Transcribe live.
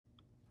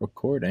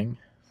recording.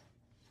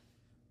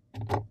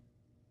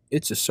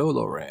 It's a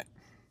solo rant.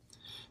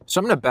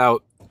 Something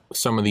about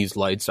some of these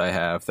lights I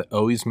have that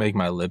always make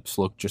my lips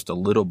look just a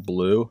little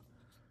blue.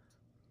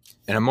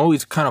 And I'm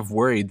always kind of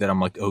worried that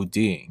I'm like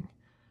ODing.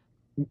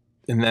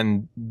 And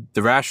then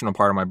the rational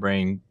part of my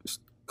brain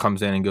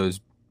comes in and goes,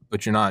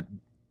 but you're not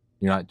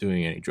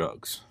doing any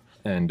drugs.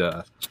 And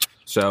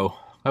so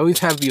I always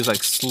have these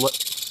like slight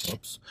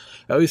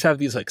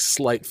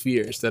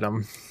fears that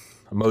I'm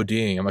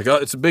ODing. I'm like, oh,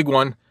 it's a big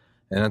one.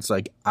 And it's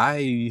like,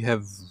 I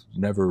have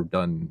never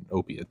done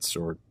opiates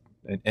or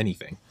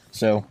anything.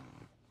 So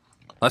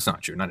that's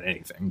not true, not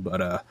anything,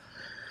 but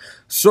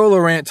solo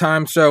rant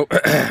time. So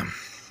is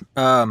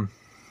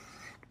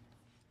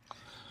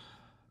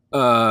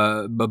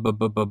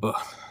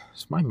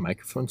my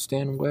microphone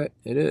stand wet?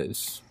 It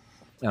is.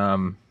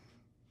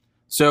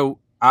 So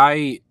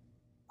I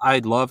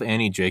love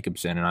Annie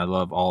Jacobsen, and I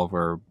love all of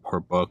her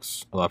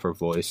books. I love her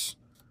voice.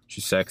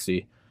 She's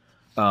sexy.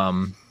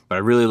 But I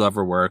really love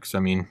her works. I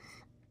mean,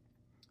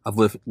 I've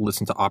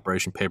listened to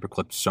Operation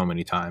Paperclip so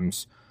many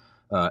times.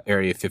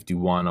 Area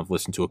 51 I've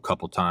listened to a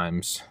couple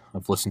times.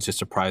 I've listened to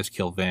Surprise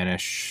Kill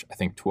Vanish, I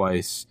think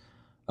twice.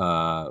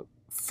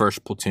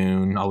 First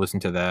Platoon, I'll listen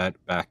to that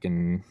back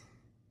in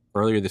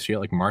earlier this year,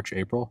 like March,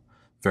 April.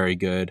 Very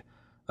good.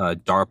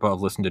 DARPA,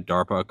 I've listened to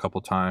DARPA a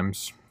couple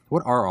times.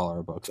 What are all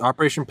our books?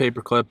 Operation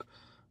Paperclip,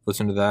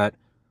 listen to that.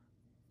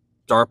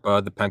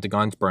 DARPA, The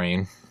Pentagon's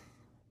Brain.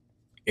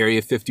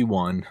 Area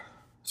 51,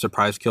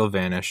 Surprise Kill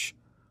Vanish,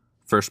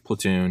 First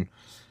Platoon,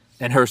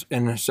 and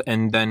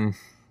then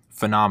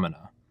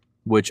Phenomena,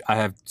 which I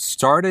have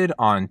started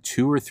on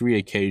 2 or 3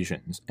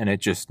 occasions, and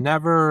it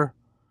never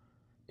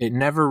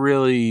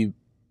really,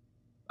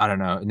 I don't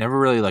know, it never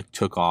really like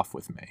took off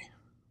with me.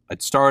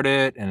 I'd start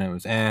it and it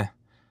was and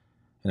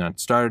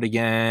I'd start it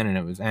again and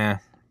it was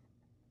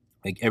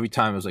like every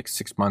time it was like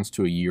 6 months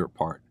to a year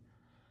apart.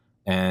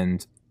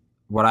 And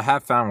what I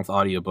have found with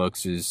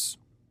audiobooks is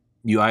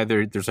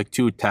there's like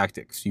 2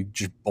 tactics. You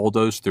just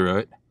bulldoze through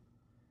it,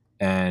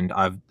 and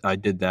I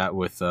did that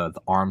with The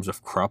Arms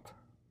of Krupp,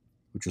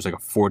 which was like a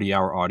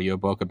 40-hour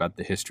audiobook about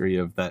the history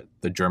of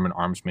the German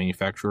arms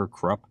manufacturer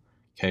Krupp,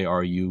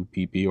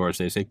 K-R-U-P-P, or as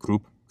they say,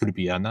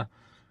 Kruppiana.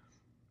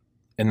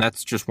 And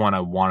that's just one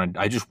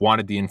I just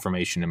wanted the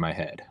information in my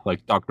head.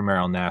 Like Dr.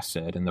 Meryl Nass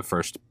said in the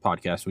first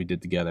podcast we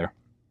did together,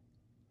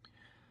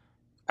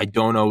 I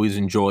don't always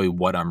enjoy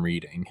what I'm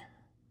reading,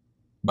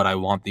 but I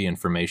want the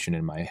information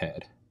in my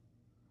head.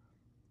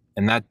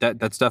 And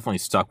that's definitely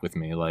stuck with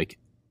me. Like,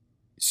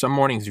 some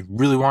mornings you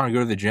really want to go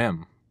to the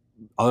gym.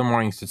 Other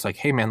mornings it's like,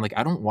 hey man, like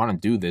I don't want to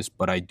do this,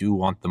 but I do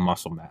want the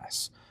muscle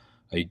mass.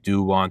 I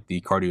do want the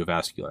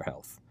cardiovascular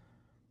health.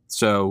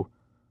 So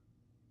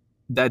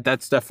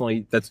that's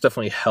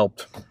definitely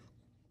helped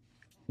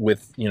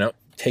with,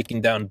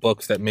 taking down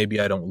books that maybe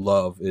I don't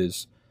love.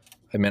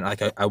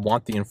 I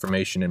want the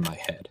information in my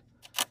head.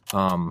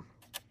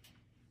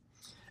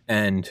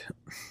 And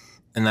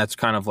that's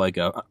kind of like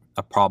a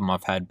problem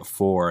I've had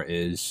before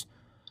is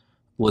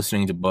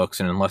listening to books,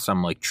 and unless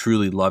I'm like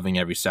truly loving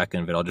every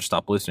second of it, I'll just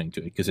stop listening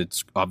to it because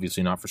it's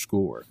obviously not for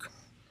schoolwork.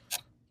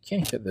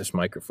 Can't get this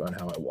microphone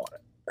how I want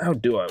it. How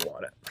do I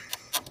want it?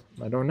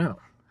 I don't know.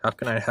 How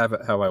can I have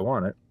it how I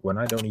want it when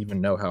I don't even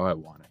know how I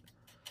want it?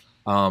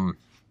 But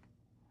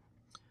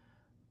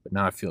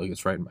now I feel like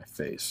it's right in my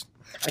face.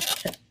 I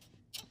can't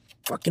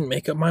fucking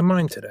make up my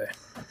mind today.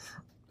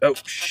 Oh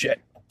shit.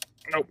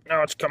 Nope,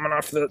 now it's coming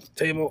off the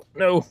table.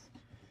 No,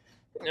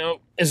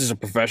 this is a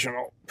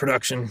professional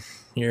production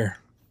here,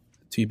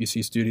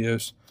 TPC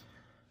Studios.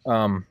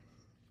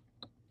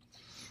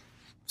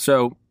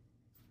 So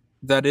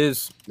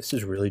this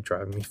is really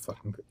driving me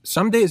fucking crazy.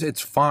 Some days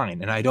it's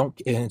fine, and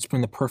it's been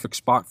the perfect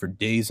spot for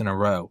days in a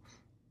row.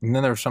 And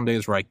then there are some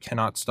days where I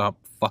cannot stop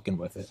fucking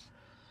with it.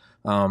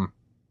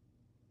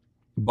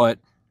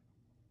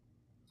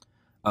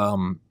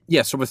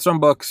 Yeah, so with some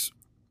books,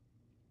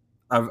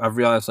 I've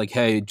realized, like,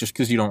 hey, just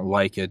because you don't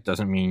like it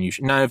doesn't mean you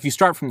should. Now, if you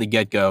start from the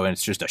get-go and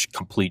it's just a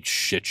complete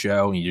shit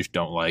show and you just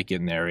don't like it,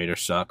 and the narrator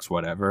sucks,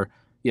 whatever,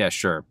 yeah,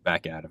 sure,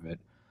 back out of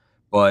it.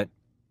 But,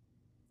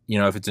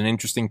 if it's an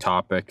interesting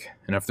topic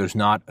and if there's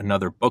not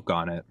another book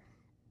on it,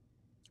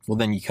 well,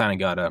 then you kind of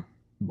got to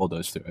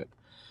bulldoze through it.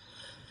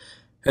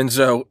 And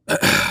so,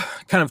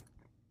 kind of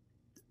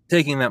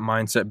taking that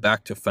mindset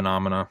back to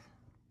Phenomena,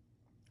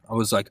 I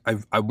was like,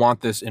 I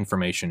want this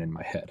information in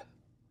my head.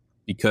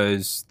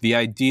 Because the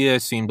idea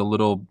seemed a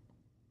little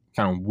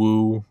kind of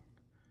woo,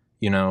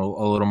 a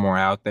little more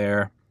out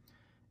there.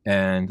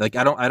 And like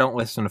I don't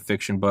listen to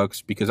fiction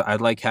books because I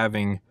like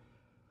having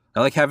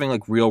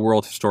like real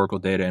world historical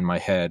data in my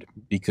head,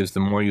 because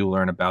the more you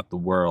learn about the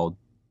world,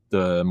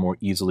 the more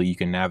easily you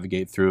can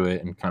navigate through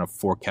it and kind of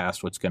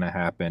forecast what's going to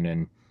happen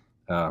and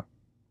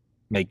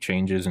make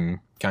changes and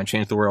kind of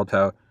change the world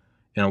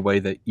in a way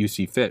that you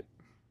see fit.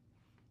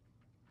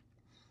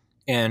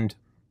 And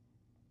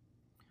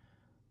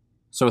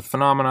so with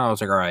Phenomena, I was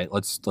like, all right,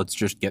 let's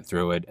just get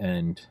through it.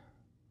 And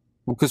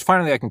because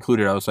finally I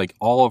concluded, I was like,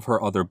 all of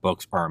her other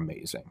books are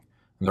amazing.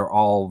 And they're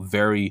all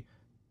very,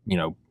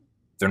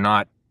 they're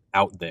not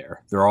out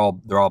there. They're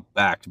all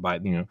backed by,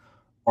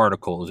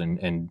 articles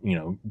and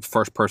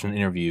first person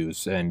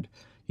interviews and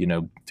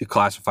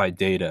classified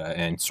data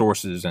and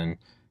sources, and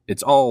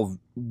it's all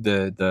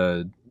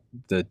the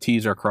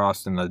T's are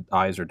crossed and the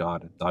I's are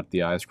dotted. Dot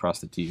the I's, cross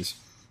the T's.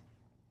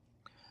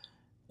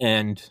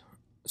 And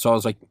so I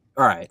was like,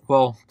 all right,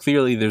 well,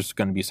 clearly there's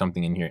going to be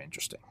something in here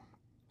interesting.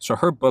 So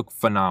her book,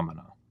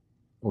 Phenomena,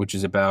 which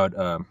is about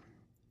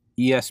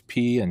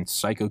ESP and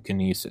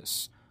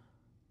psychokinesis,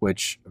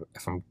 which,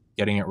 if I'm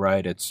getting it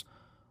right, it's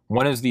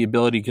one is the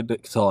ability to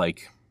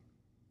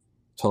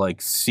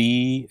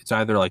see. It's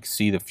either like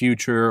see the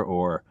future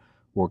or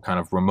kind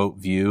of remote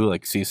view,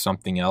 like see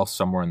something else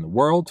somewhere in the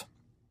world.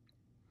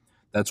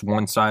 That's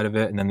one side of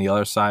it. And then the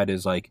other side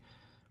is like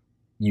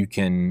you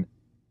can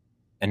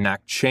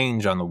enact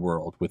change on the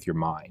world with your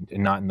mind,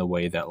 and not in the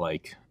way that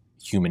like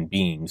human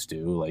beings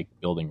do, like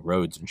building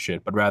roads and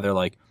shit, but rather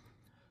like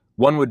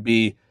one would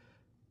be,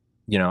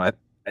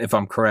 if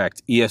I'm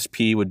correct,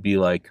 ESP would be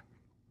like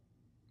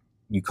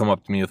you come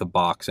up to me with a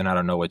box and I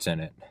don't know what's in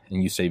it,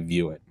 and you say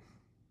view it,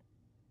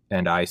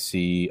 and I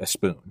see a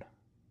spoon.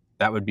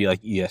 That would be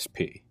like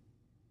ESP.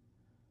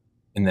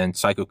 And then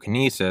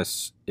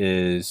psychokinesis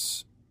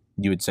is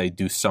you would say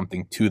do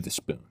something to the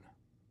spoon.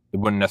 It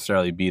wouldn't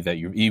necessarily be that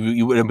you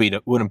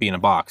wouldn't be in a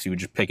box. You would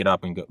just pick it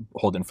up and go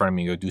hold it in front of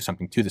me and go do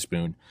something to the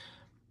spoon,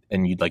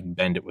 and you'd like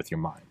bend it with your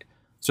mind.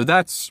 So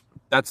that's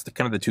the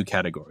kind of the two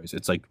categories.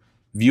 It's like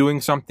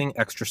viewing something,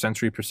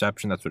 extrasensory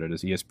perception, that's what it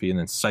is, ESP, and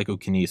then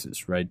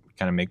psychokinesis, right?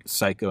 Kind of make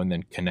psycho and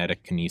then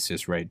kinetic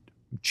kinesis, right?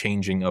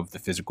 Changing of the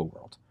physical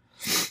world.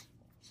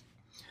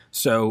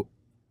 So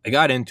I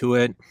got into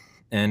it,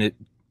 and it,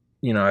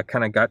 I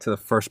kind of got to the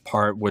first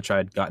part, which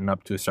I'd gotten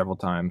up to several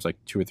times, like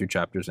 2 or 3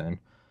 chapters in.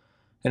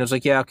 And it was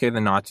like, yeah, okay,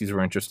 the Nazis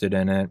were interested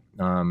in it.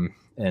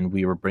 And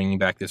we were bringing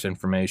back this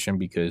information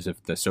because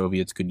if the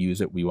Soviets could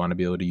use it, we want to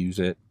be able to use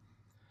it.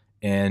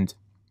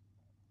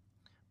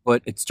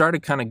 But it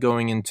started kind of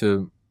going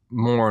into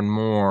more and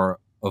more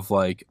of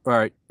like, all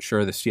right,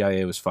 sure, the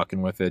CIA was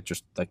fucking with it.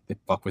 Just like they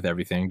fuck with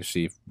everything to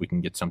see if we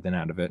can get something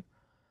out of it.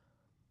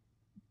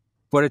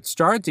 But it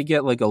started to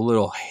get like a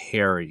little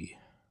hairy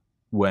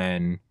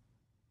when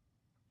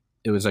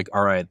it was like,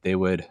 all right, they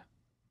would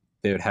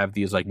have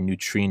these like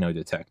neutrino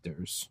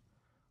detectors,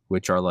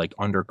 which are like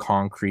under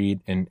concrete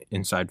and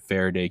inside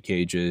Faraday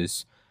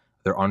cages.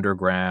 They're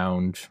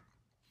underground,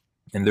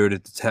 and they're to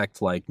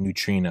detect like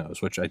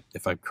neutrinos, which,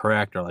 if I'm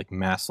correct, are like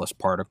massless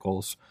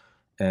particles.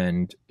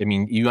 And I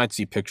mean, you might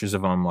see pictures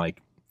of them,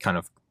 like kind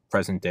of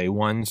present day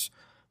ones.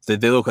 They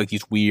look like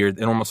these weird,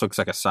 it almost looks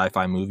like a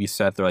sci-fi movie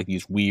set. They're like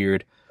these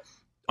weird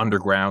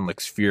underground,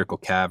 like spherical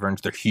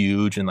caverns. They're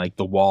huge, and like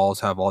the walls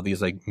have all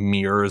these like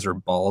mirrors or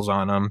balls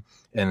on them.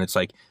 And it's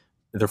like,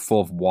 they're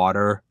full of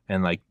water,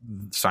 and like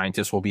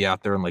scientists will be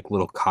out there in like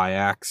little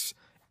kayaks.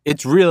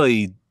 It's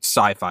really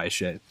sci-fi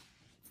shit.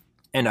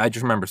 And I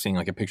just remember seeing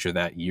like a picture of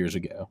that years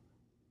ago.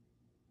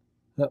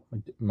 Oh,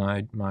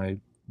 my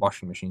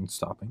washing machine's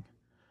stopping.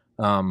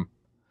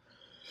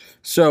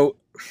 So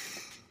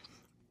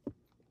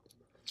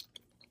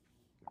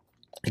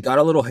it got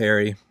a little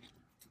hairy.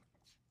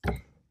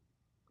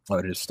 Oh,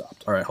 it just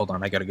stopped. All right, hold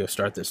on. I got to go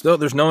start this. No,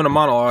 there's no one to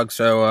monologue,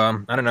 so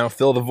I don't know.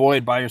 Fill the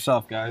void by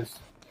yourself, guys.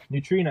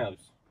 Neutrinos.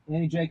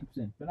 Annie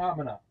Jacobsen.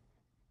 Phenomena.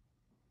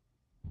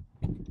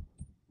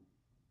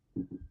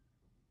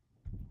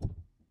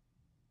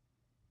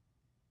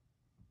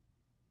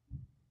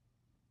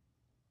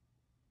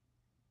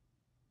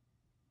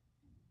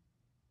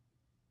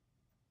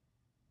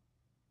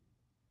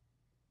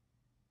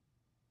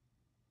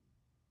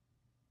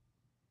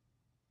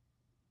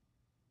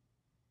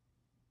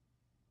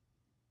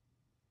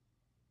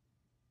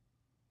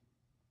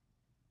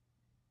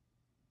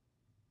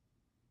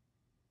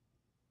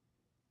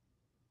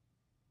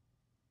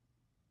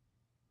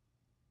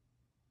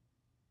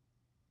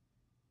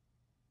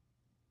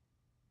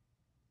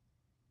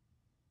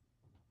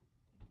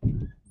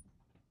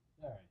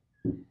 All right.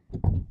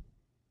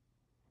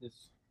 This.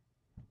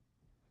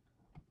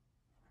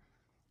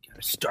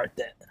 Gotta start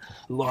that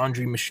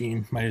laundry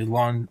machine.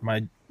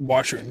 My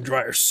washer and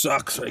dryer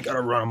sucks, so I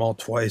gotta run them all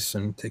twice,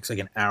 and it takes like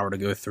an hour to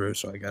go through.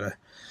 So I gotta.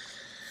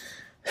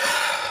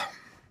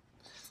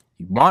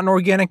 You want an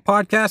organic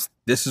podcast?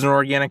 This is an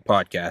organic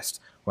podcast.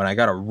 When I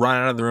gotta run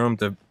out of the room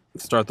to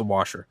start the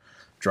washer,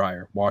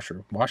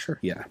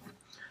 yeah.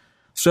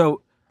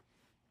 So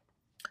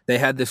they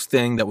had this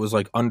thing that was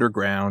like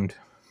underground,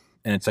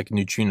 and it's like a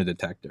neutrino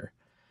detector,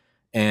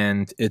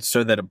 and it's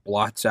so that it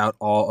blots out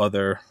all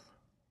other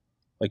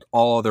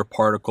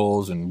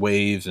particles and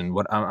waves and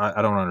what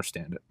I don't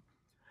understand it.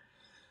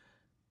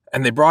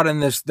 And they brought in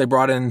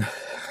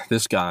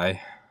this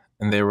guy,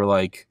 and they were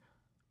like,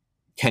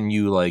 can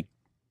you like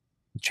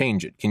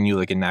change it? Can you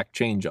like enact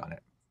change on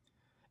it?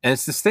 And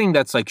it's this thing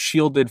that's like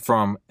shielded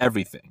from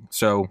everything.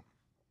 So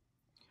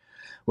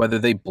whether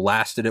they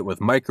blasted it with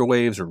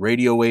microwaves or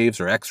radio waves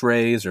or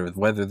X-rays, or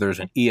whether there's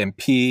an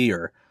EMP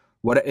or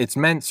what, it's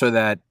meant so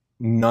that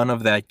none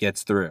of that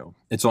gets through.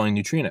 It's only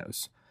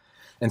neutrinos.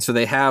 And so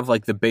they have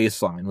like the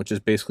baseline, which is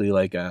basically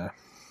like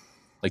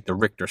like the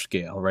Richter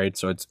scale, right?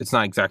 So it's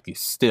not exactly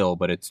still,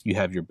 but you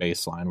have your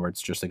baseline where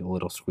it's just like a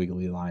little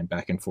squiggly line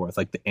back and forth,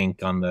 like the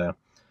ink on the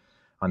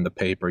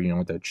paper,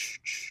 with the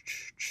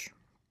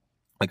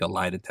like a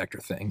lie detector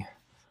thing.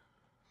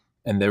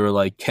 And they were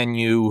like, can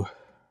you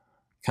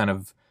kind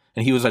of,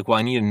 and he was like, well,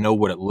 I need to know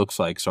what it looks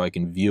like so I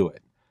can view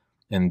it.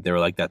 And they were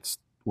like, that's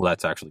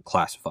actually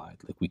classified.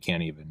 Like, we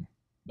can't even,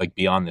 like,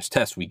 beyond this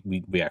test, we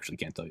actually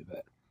can't tell you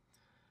that.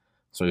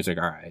 So he's like,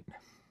 all right.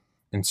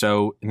 And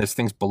this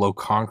thing's below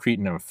concrete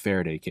in a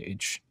Faraday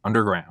cage,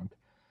 underground.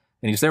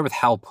 And he's there with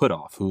Hal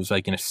Puthoff, who's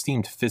like an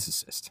esteemed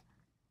physicist.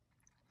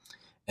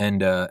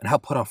 And Hal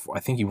Puthoff, I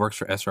think he works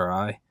for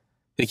SRI.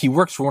 Like, he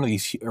works for one of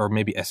these, or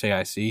maybe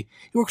SAIC. He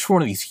works for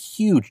one of these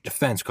huge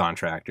defense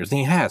contractors, and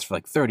he has for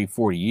like 30,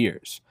 40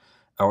 years.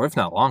 Or if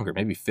not longer,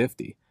 maybe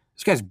 50.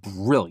 This guy's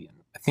brilliant.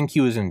 I think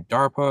he was in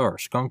DARPA or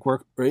Skunk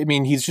Work. I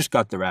mean, he's just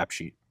got the rap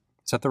sheet.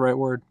 Is that the right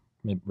word?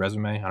 Maybe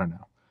resume? I don't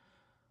know.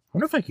 I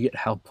wonder if I could get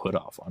Hal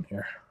Puthoff on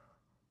here.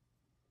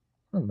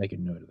 I'm going to make a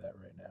note of that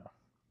right now.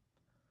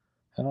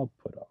 Hal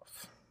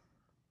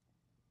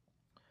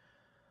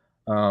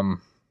Puthoff.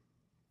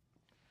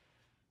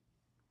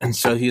 And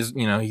so he's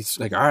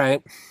like, all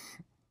right.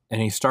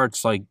 And he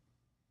starts like,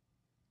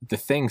 the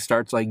thing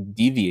starts like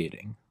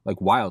deviating,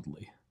 like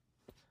wildly.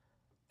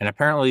 And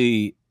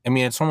apparently, I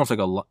mean, it's almost like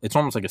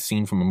a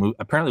scene from a movie.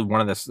 Apparently one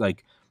of this,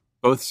 like,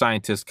 both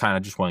scientists kind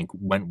of just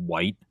went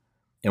white,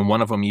 and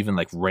one of them even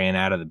like ran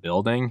out of the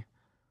building.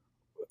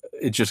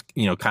 It just,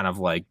 kind of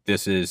like,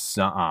 this is,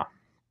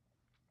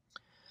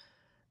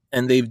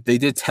 And they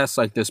did tests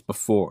like this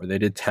before. They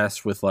did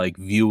tests with like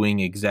viewing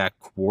exact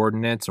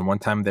coordinates. And one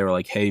time they were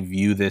like, hey,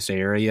 view this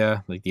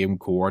area, like gave him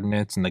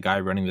coordinates. And the guy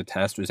running the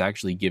test was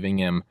actually giving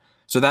him.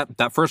 So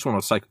that first one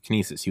was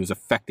psychokinesis. He was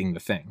affecting the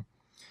thing.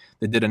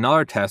 They did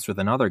another test with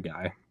another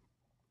guy.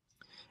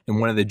 And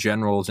one of the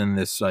generals in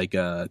this like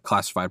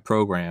classified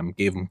program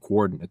gave him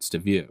coordinates to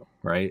view,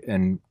 right?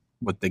 And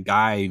what the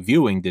guy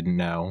viewing didn't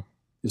know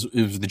is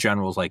it was the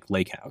general's like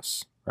lake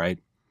house, right?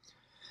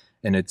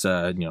 And it's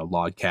a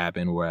log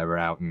cabin, wherever,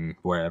 out in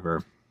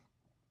wherever.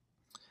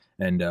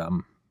 And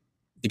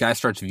the guy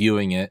starts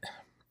viewing it,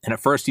 and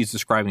at first he's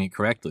describing it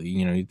correctly.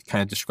 He's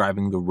kind of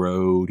describing the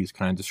road. He's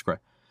kind of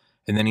describing,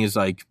 and then he's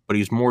like, but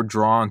he's more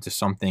drawn to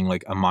something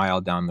like a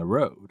mile down the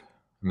road.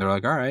 And they're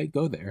like, all right,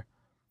 go there.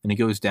 And he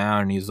goes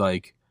down, and he's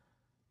like,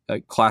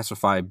 a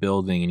classified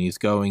building, and he's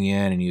going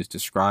in, and he's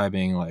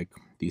describing like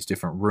these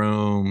different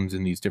rooms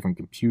and these different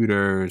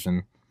computers,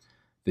 and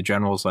the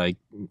general's like,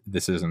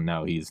 this isn't,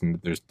 no,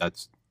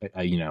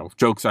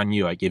 joke's on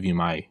you. I gave you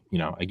my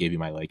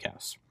lake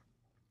house.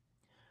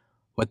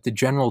 What the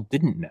general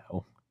didn't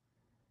know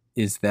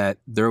is that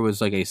there was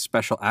like a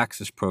special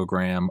access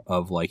program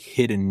of like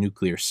hidden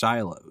nuclear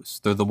silos.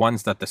 They're the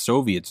ones that the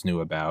Soviets knew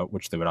about,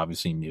 which they would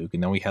obviously nuke.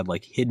 And then we had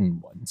like hidden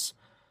ones.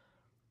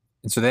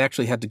 And so they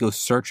actually had to go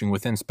searching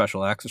within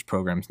special access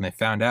programs. And they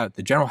found out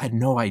the general had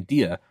no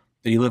idea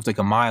that he lived like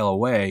a mile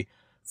away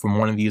from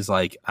one of these,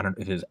 like, I don't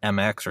know if it was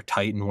MX or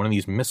Titan, one of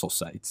these missile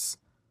sites.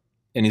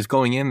 And he's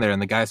going in there,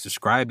 and the guy's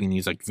describing,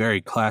 he's like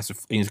very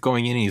classified, and he's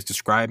going in and he's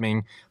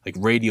describing like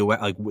radio,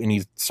 like, and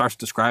he starts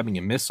describing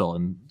a missile,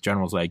 and the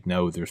general's like,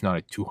 no, there's not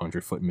a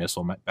 200-foot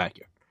missile in my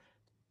backyard.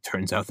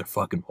 Turns out there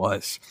fucking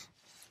was.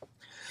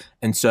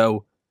 And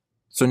so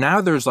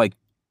now there's like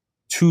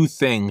two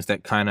things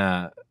that kind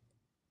of,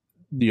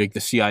 like, the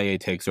CIA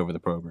takes over the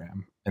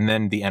program, and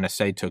then the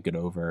NSA took it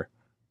over.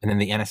 And then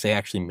the NSA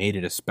actually made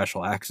it a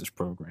special access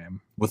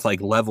program with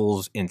like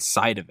levels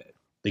inside of it.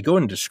 They go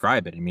and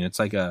describe it. I mean, it's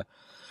like one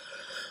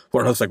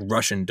of those like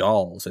Russian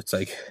dolls. It's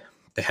like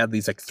they had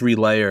these like 3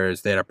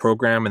 layers. They had a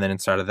program, and then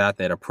inside of that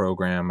they had a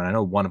program. And I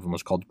know one of them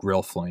was called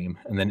Grill Flame.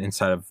 And then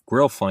inside of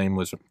Grill Flame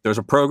there's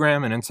a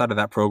program, and inside of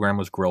that program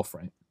was Grill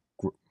Flame.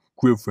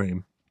 Grill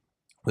Flame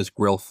was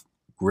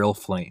Grill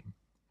Flame.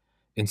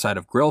 Inside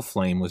of Grill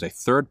Flame was a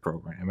third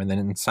program, and then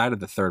inside of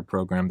the third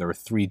program there were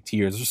 3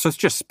 tiers. So it's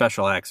just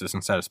special access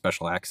inside of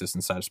special access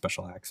inside of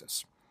special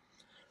access.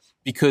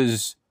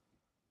 Because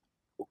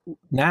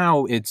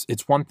now it's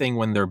one thing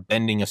when they're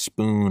bending a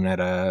spoon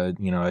at a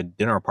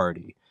dinner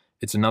party.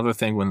 It's another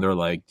thing when they're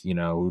like,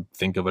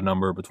 think of a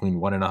number between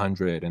 1 and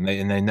 100, and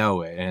they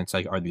know it, and it's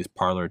like, are these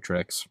parlor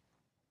tricks?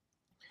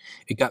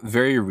 It got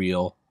very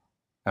real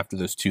after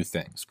those 2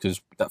 things,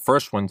 because that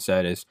first one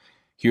said is,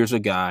 here's a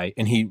guy,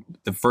 and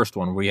the first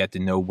one where he had to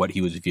know what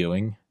he was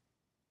viewing,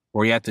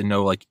 or he had to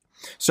know, like,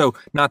 so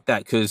not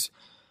that,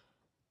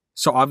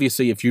 so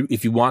obviously if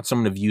you want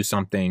someone to view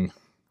something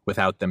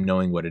without them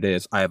knowing what it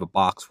is, I have a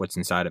box, what's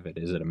inside of it?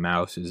 Is it a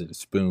mouse? Is it a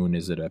spoon?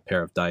 Is it a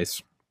pair of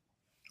dice?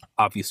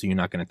 Obviously you're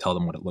not going to tell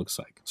them what it looks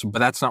like. So, but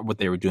that's not what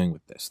they were doing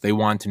with this. They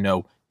wanted to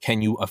know,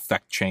 can you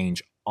affect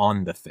change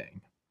on the thing?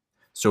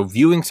 So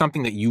viewing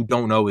something that you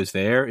don't know is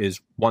there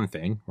is one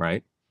thing,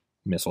 right?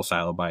 Missile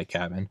silo by a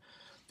cabin.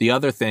 The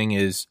other thing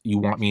is you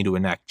want me to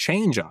enact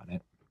change on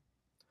it.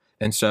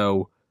 And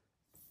so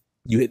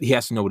he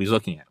has to know what he's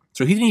looking at.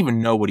 So he didn't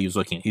even know what he was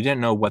looking at. He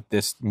didn't know what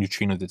this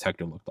neutrino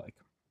detector looked like.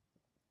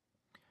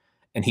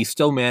 And he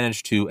still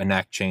managed to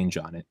enact change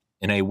on it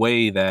in a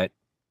way that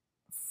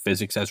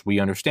physics as we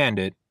understand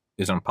it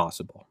is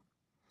impossible.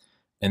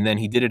 And then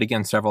he did it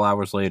again several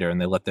hours later, and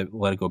they let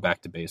it go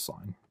back to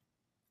baseline.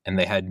 And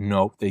they had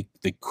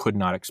they could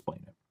not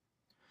explain it.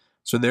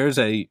 So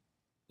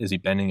is he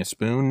bending a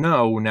spoon?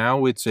 No,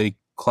 now it's a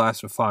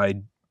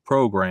classified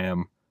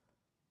program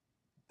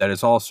that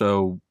is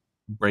also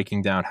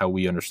breaking down how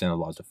we understand the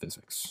laws of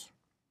physics.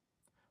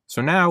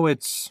 So now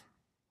it's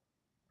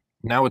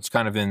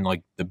kind of in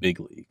like the big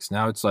leagues.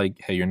 Now it's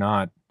like, hey, you're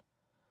not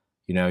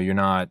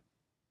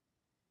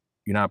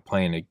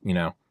playing it,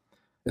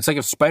 It's like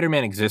if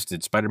Spider-Man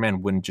existed,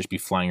 Spider-Man wouldn't just be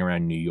flying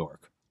around New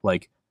York.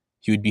 Like,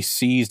 he would be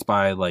seized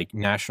by like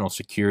national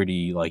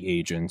security like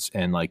agents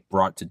and like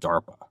brought to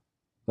DARPA.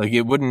 Like,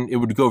 it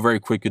would go very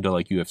quickly to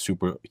like, you have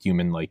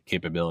superhuman like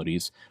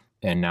capabilities,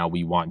 and now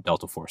we want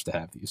Delta Force to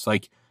have these.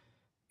 Like,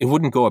 it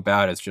wouldn't go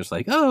about as just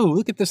like, oh,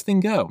 look at this thing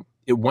go.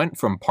 It went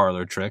from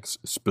parlor tricks,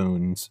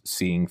 spoons,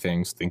 seeing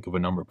things, think of a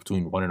number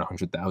between 1 and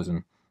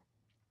 100,000,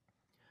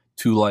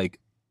 to like,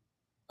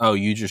 oh,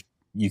 you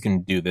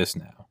can do this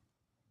now.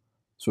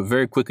 So it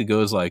very quickly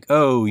goes like,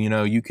 oh,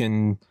 you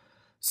can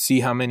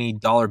see how many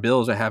dollar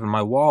bills I have in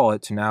my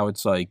wallet, to now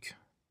it's like,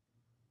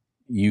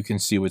 you can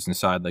see what's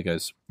inside like a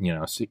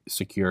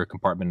secure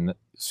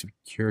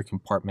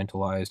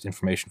compartmentalized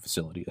information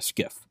facility, a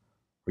SCIF,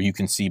 where you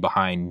can see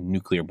behind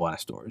nuclear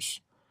blast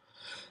doors.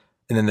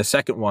 And then the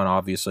second one,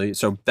 obviously,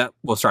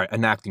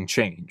 enacting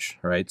change,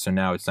 right? So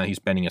now it's not he's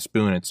bending a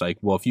spoon. It's like,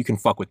 well, if you can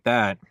fuck with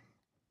that,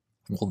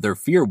 well, their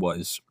fear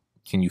was,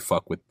 can you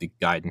fuck with the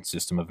guidance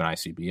system of an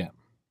ICBM?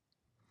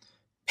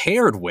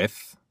 Paired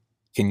with,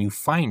 can you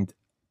find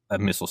a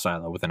missile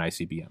silo with an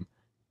ICBM?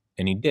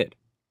 And he did.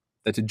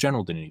 That the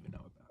general didn't even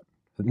know about.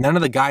 None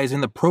of the guys in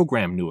the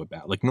program knew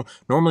about. Like,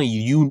 normally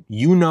you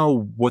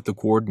know what the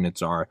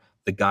coordinates are.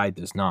 The guy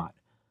does not.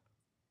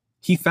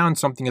 He found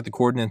something at the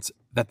coordinates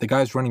that the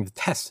guys running the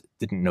test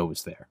didn't know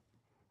was there.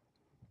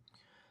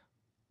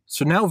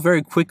 So now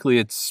very quickly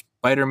it's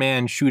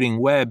Spider-Man shooting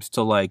webs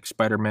to like,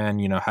 Spider-Man,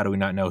 how do we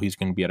not know he's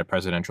going to be at a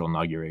presidential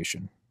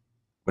inauguration?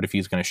 What if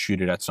he's going to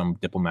shoot it at some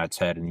diplomat's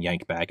head and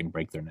yank back and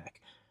break their neck?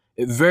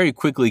 It very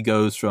quickly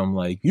goes from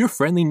like, your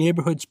friendly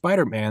neighborhood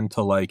Spider-Man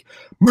to like,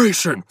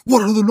 Mason,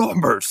 what are the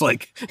numbers?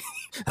 Like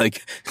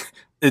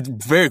it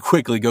very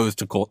quickly goes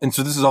to Cold. And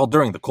so this is all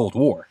during the Cold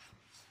War.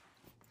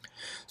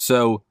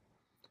 So,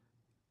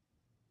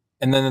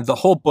 and then the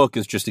whole book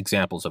is just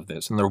examples of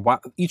this. And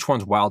each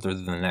one's wilder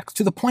than the next,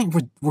 to the point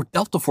where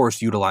Delta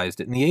Force utilized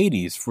it in the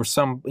 80s for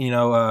some,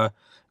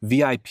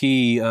 VIP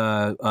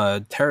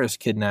terrorist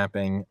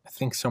kidnapping, I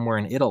think somewhere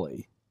in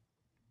Italy.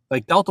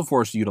 Like, Delta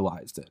Force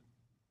utilized it.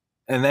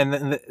 And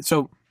then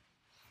so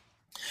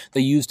they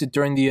used it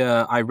during the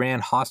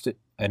Iran hostage.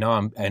 I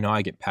know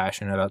I get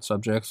passionate about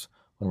subjects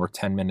when we're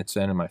 10 minutes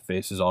in and my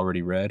face is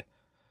already red,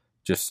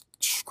 just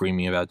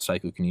screaming about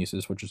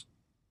psychokinesis, which is,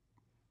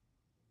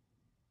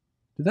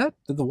 did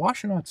the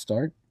washer not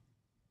start?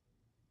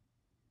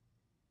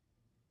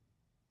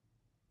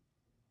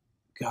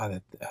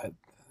 God, that's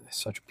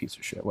such a piece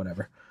of shit.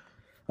 Whatever.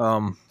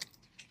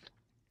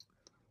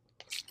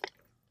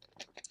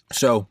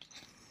 So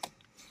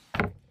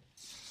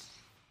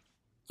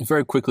it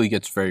very quickly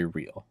gets very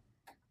real.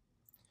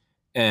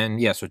 And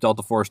yeah, so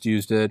Delta Force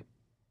used it.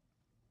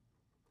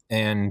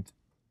 And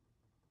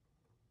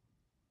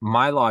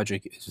my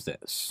logic is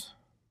this.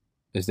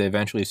 Is they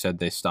eventually said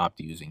they stopped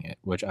using it,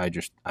 which I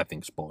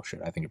think is bullshit.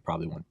 I think it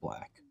probably went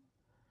black.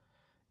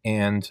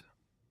 And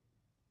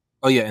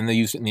oh yeah, and they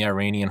used it in the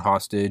Iranian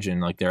hostage,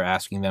 and like they're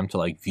asking them to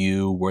like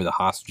view where the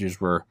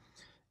hostages were,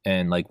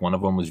 and like one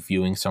of them was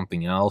viewing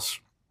something else,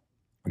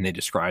 and they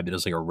described it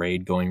as like a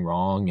raid going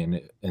wrong,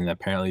 and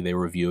apparently they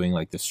were viewing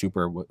like the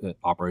super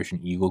Operation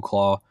Eagle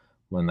Claw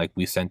when like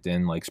we sent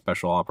in like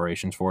special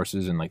operations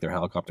forces and like their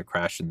helicopter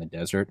crashed in the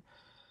desert.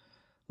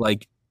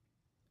 Like,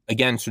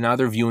 again, so now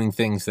they're viewing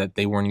things that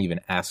they weren't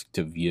even asked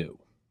to view.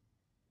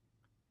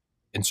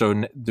 And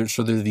so there's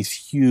these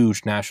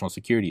huge national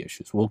security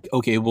issues. Well,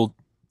 okay,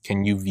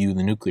 can you view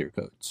the nuclear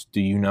codes? Do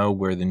you know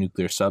where the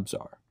nuclear subs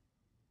are?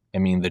 I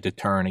mean, the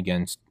deterrent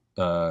against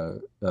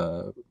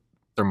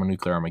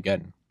thermonuclear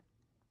Armageddon.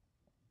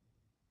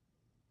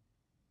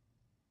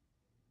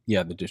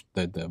 Yeah,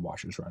 the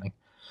washer's running.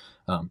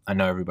 I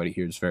know everybody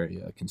here is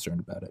very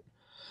concerned about it.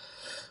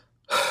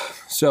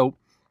 So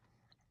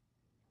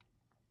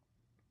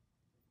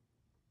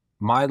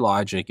my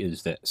logic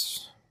is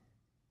this.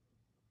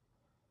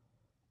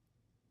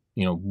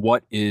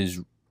 What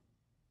is,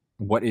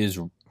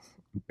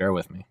 bear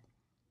with me,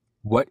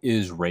 what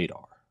is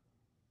radar?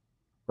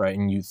 Right?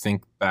 And you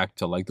think back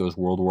to like those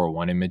World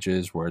War I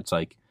images where it's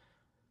like,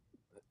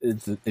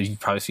 you've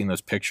probably seen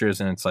those pictures,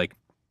 and it's like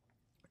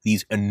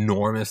these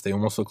enormous, they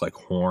almost look like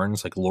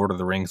horns, like Lord of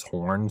the Rings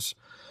horns,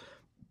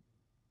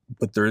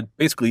 but they're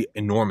basically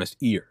enormous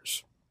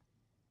ears.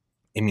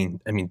 I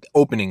mean,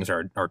 openings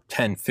are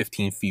 10,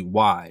 15 feet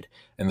wide,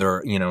 and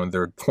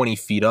they're 20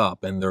 feet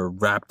up, and they're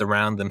wrapped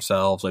around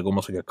themselves like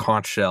almost like a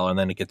conch shell, and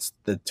then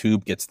the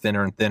tube gets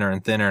thinner and thinner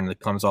and thinner, and it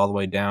comes all the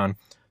way down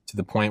to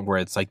the point where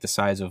it's like the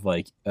size of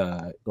like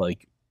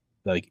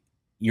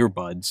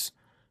earbuds,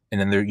 And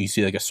then there you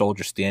see like a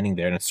soldier standing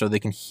there, and it's so they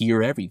can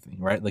hear everything,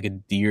 right? Like a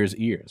deer's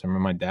ears. I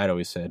remember my dad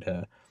always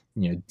said,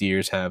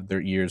 deers have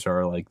their ears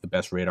are like the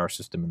best radar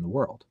system in the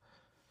world.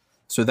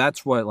 So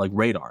that's what like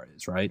radar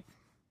is, right?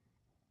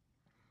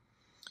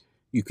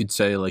 You could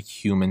say like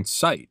human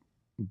sight,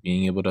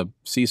 being able to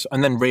see,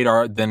 and then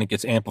radar, then it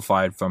gets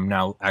amplified from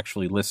now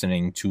actually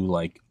listening to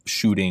like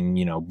shooting,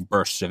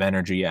 bursts of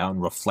energy out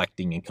and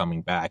reflecting and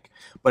coming back.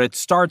 But it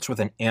starts with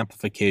an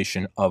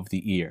amplification of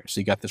the ear.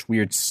 So you got this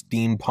weird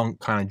steampunk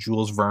kind of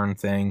Jules Verne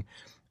thing,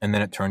 and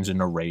then it turns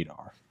into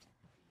radar.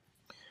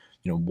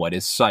 What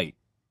is sight?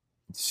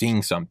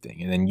 Seeing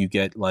something. And then you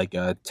get like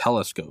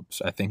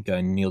telescopes. I think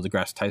Neil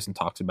deGrasse Tyson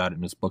talks about it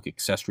in his book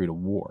Accessory to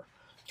War,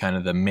 kind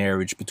of the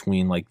marriage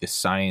between like the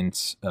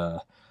science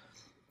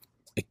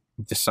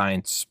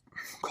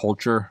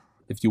culture,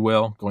 if you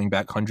will, going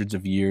back hundreds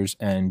of years,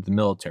 and the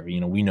military.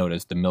 We know it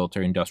as the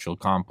military-industrial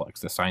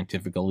complex, the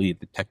scientific elite,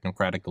 the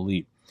technocratic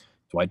elite.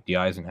 Dwight D.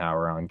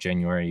 Eisenhower on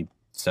January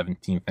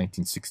 17th,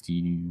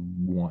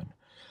 1961.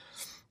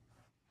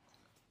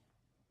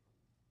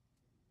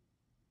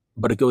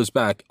 But it goes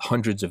back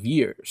hundreds of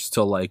years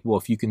to like, well,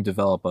 if you can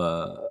develop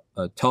a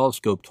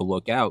telescope to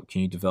look out,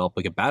 can you develop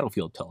like a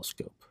battlefield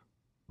telescope?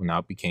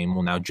 Now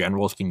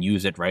generals can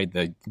use it, right?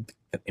 The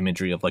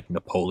imagery of like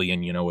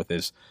Napoleon, with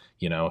his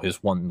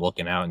one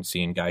looking out and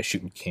seeing guys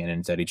shooting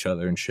cannons at each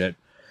other and shit.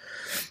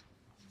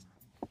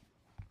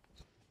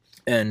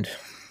 And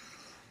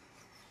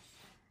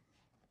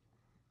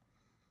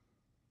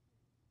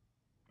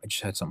I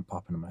just had something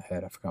pop into my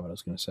head. I forgot what I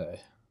was going to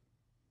say.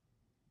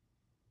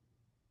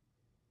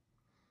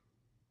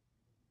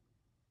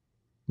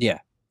 Yeah,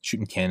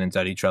 shooting cannons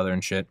at each other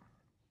and shit.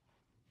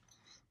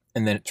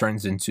 And then it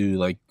turns into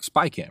like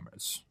spy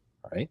cameras,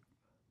 right?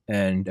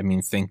 And I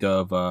mean, think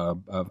of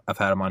I've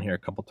had him on here a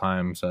couple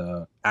times.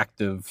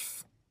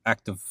 Active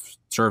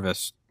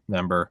service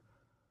member,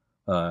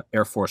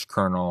 Air Force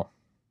Colonel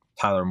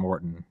Tyler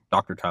Morton,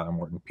 Dr. Tyler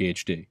Morton,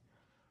 PhD,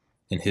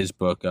 in his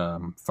book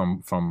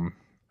from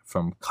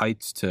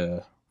kites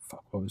to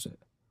what was it?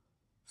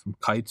 From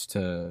kites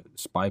to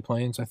spy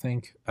planes, I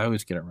think. I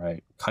always get it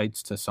right.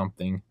 Kites to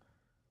something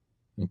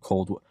in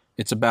Cold War.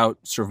 It's about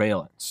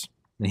surveillance.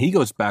 And he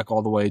goes back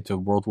all the way to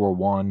World War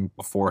I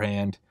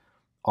beforehand,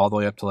 all the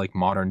way up to like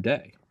modern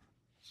day.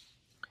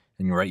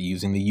 And you're right,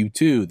 using the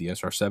U-2, the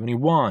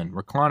SR-71,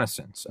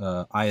 reconnaissance,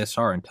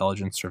 ISR,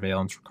 intelligence,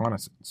 surveillance,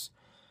 reconnaissance.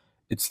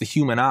 It's the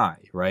human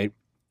eye, right?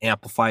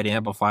 Amplified,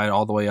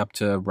 all the way up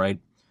to, right?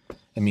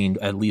 I mean,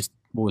 at least,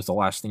 what was the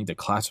last thing that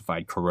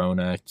classified?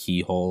 Corona,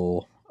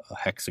 Keyhole,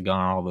 Hexagon,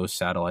 all those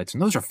satellites.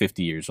 And those are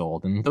 50 years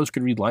old. And those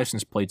could read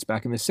license plates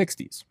back in the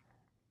 60s.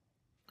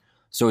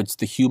 So it's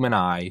the human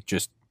eye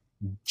just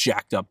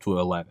jacked up to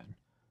 11,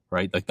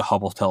 right? Like the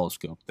Hubble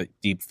telescope, the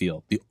deep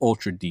field, the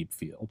ultra deep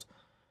field.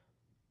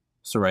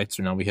 So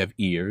now we have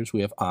ears,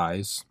 we have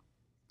eyes,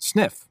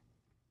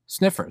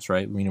 sniffers,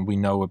 right? I mean, we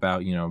know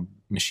about,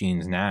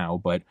 machines now,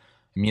 but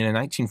I mean, in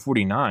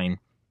 1949,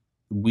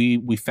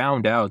 we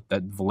found out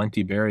that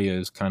Valenti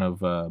Beria's kind of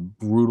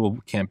brutal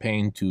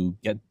campaign to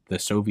get the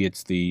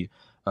Soviets the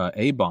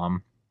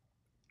A-bomb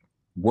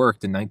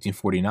worked in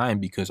 1949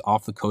 because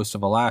off the coast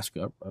of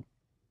Alaska,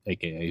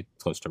 aka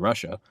close to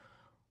Russia,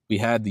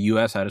 the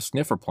U.S. had a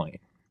sniffer plane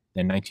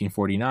in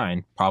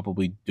 1949,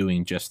 probably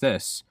doing just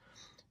this,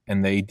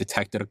 and they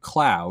detected a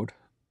cloud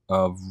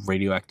of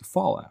radioactive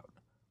fallout,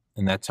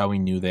 and that's how we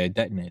knew they had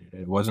detonated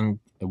it. It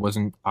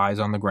wasn't eyes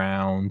on the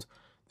ground.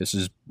 This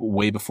is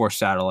way before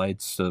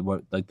satellites.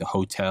 So like the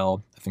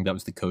hotel, I think that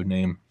was the code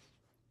name.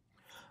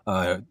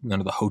 None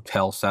of the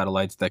hotel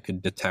satellites that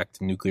could detect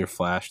nuclear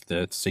flash,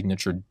 the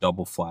signature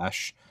double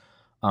flash.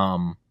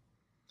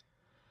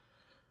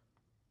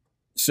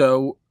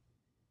 So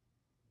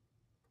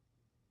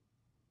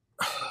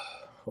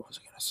what was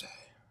I going to say?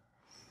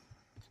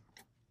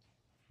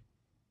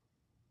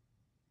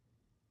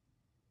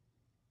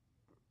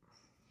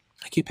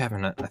 I keep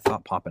having a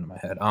thought pop into my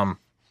head.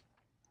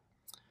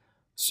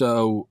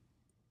 So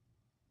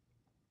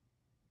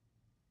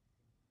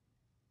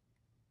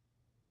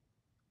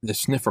the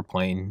sniffer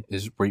plane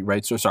is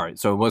right. So sorry.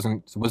 So it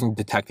wasn't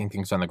detecting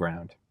things on the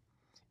ground.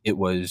 It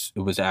was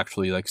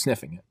actually like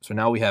sniffing it. So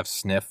now we have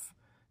sniff.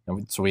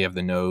 So we have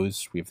the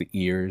nose, we have the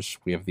ears,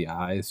 we have the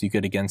eyes. You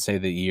could again say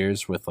the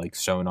ears with like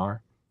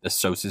sonar, the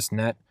SOSUS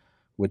net,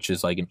 which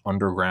is like an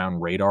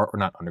underground radar, or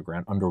not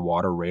underground,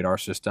 underwater radar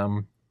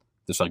system.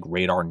 This like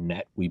radar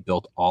net we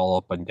built all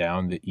up and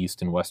down the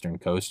east and western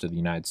coast of the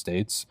United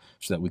States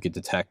so that we could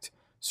detect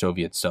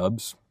Soviet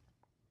subs.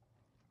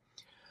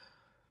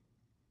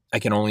 I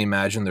can only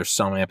imagine there's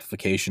some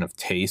amplification of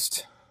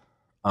taste,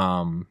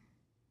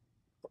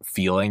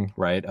 feeling,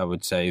 right? I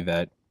would say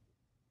that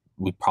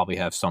we probably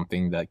have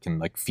something that can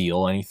like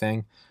feel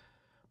anything.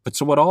 But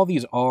so what all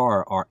these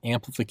are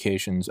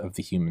amplifications of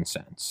the human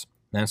sense.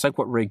 And it's like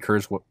what Ray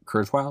Kurzweil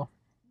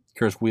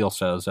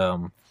says,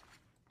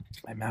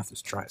 my mouth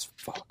is dry as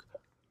fuck.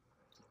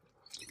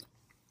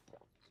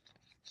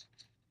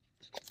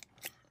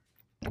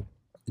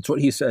 It's what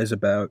he says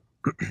about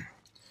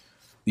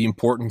the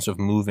importance of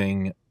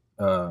moving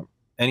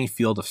any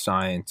field of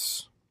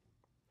science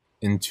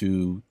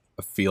into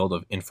a field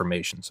of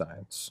information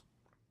science.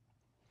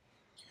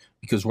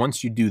 Because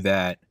once you do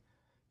that,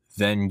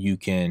 then you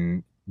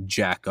can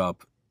jack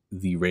up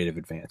the rate of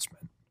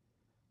advancement.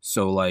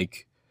 So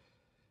like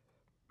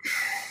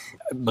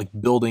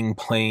building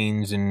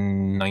planes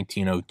in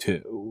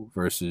 1902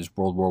 versus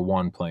World War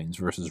I planes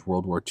versus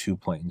World War II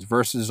planes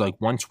versus like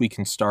once we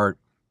can start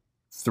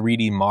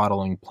 3D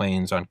modeling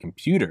planes on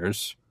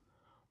computers,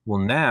 well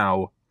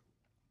now,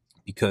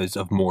 because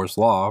of Moore's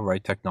law,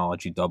 right,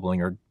 technology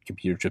doubling or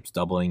computer chips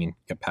doubling in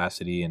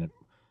capacity and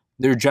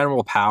their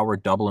general power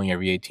doubling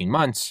every 18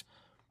 months,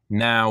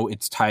 now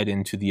it's tied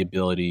into the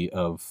ability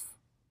of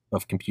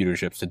computer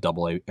chips to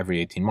double every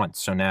 18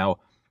 months. So now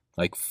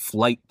like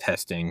flight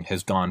testing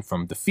has gone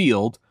from the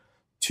field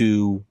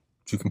to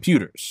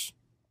computers,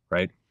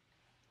 right?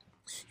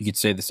 You could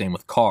say the same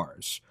with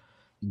cars.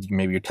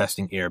 Maybe you're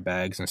testing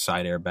airbags and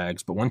side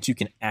airbags, but once you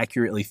can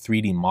accurately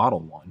 3D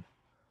model one,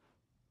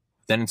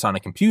 then it's on a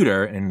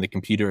computer, and the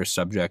computer is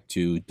subject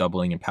to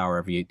doubling in power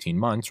every 18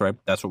 months, right?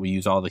 That's what we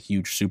use all the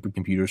huge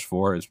supercomputers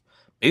for, is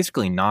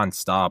basically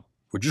nonstop.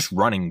 We're just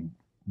running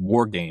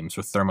war games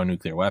with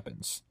thermonuclear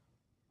weapons.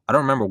 I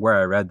don't remember where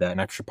I read that,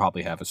 and I should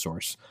probably have a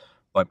source.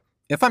 But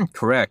if I'm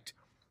correct,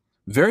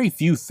 very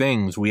few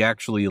things we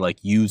actually like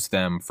use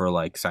them for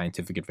like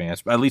scientific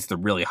advancement, at least the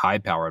really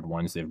high-powered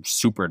ones, the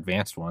super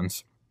advanced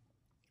ones.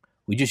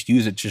 We just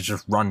use it to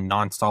just run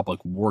nonstop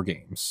like war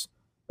games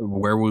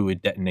where we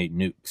would detonate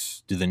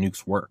nukes. Do the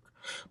nukes work?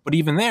 But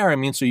even there, I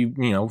mean, so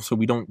so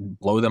we don't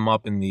blow them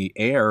up in the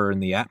air or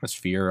in the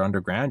atmosphere or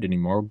underground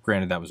anymore.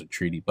 Granted, that was a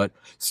treaty, but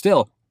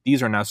still,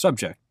 these are now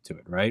subject to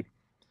it, right?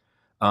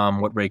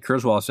 What Ray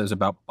Kurzweil says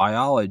about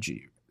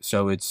biology.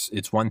 So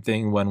it's one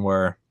thing when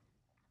we're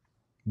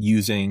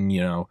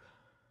using,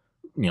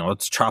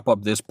 let's chop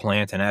up this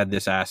plant and add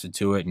this acid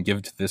to it and give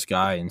it to this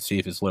guy and see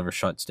if his liver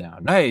shuts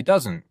down. Hey, it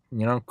doesn't.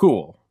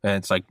 Cool. And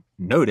it's like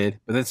noted,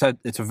 but it's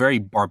a very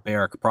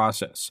barbaric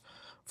process.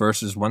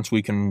 Versus once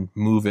we can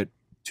move it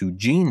to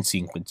gene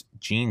sequencing.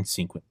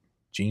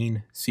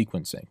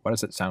 Why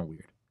does that sound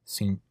weird?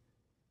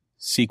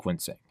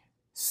 Sequencing.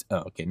 Oh,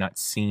 okay, not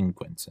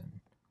sequencing.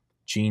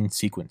 Gene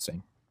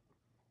sequencing.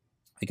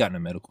 I got into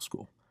medical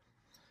school.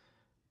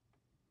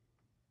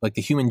 Like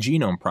the Human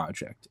Genome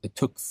Project, it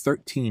took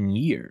 13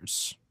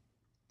 years.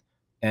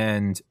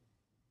 And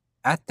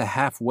at the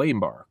halfway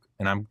mark,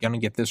 and I'm going to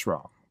get this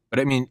wrong, but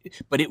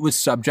it was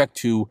subject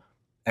to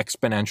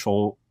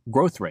exponential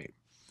growth rate.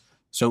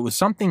 So it was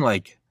something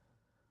like,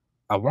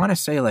 I want to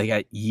say like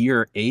at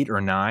year 8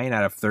 or 9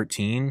 out of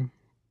 13,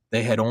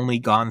 they had only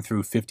gone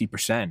through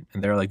 50%.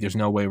 And they're like, there's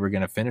no way we're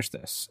going to finish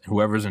this.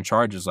 Whoever's in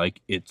charge is like,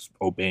 it's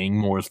obeying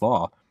Moore's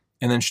law.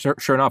 And then sure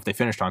enough, they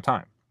finished on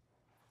time.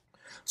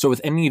 So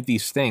with any of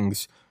these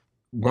things,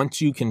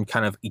 once you can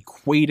kind of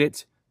equate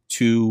it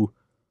to,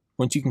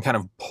 once you can kind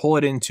of pull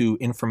it into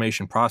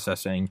information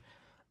processing,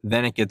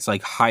 then it gets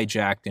like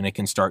hijacked and it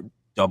can start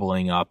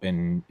doubling up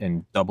and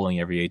doubling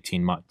every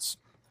 18 months.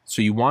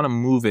 So you want to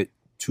move it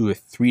to a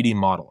 3D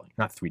modeling,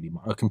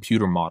 a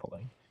computer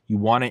modeling. You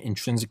want it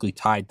intrinsically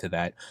tied to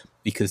that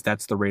because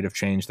that's the rate of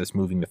change that's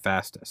moving the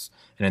fastest.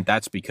 And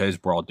that's because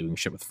we're all doing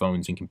shit with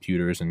phones and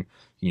computers and,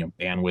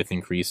 bandwidth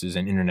increases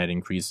and internet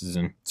increases.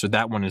 And so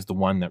that one is the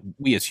one that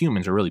we as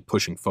humans are really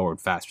pushing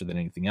forward faster than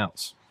anything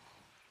else.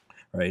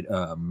 Right?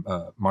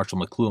 Marshall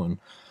McLuhan,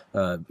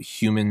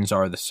 humans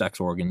are the sex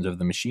organs of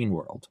the machine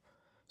world.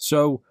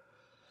 So,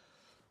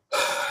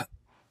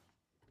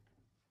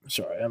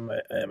 sorry, I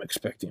am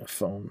expecting a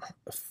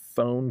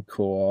phone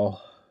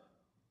call.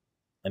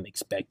 I'm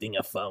expecting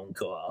a phone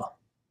call.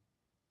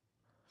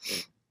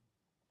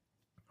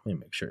 Let me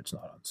make sure it's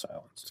not on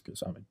silence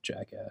because I'm a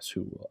jackass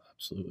who will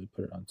absolutely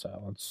put it on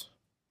silence.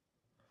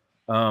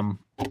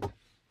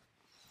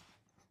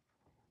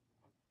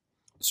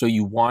 So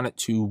you want it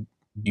to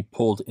be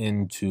pulled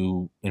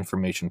into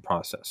information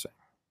processing.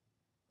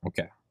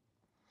 Okay.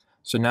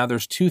 So now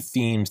there's two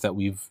themes that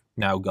we've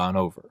now gone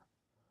over.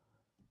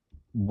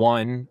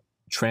 One,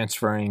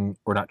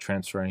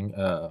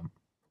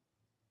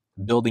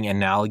 building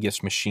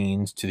analogous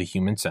machines to the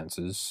human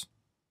senses,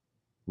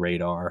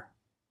 radar.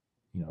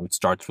 It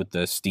starts with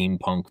the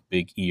steampunk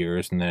big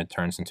ears, and then it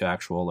turns into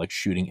actual like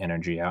shooting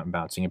energy out and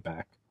bouncing it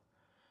back.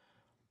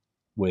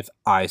 With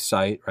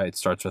eyesight, right? It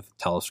starts with a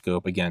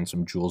telescope, again,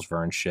 some Jules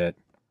Verne shit.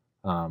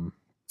 What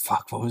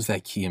was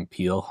that Key and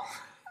Peele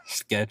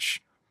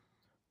sketch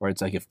where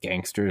it's like if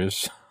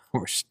gangsters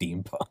were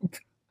steampunk?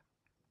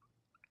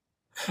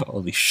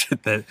 Holy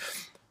shit, that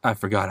I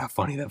forgot how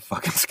funny that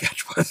fucking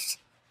sketch was.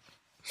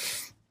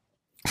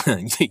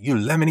 You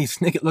lemony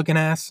snicket looking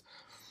ass.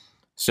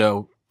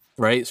 So,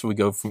 right, so we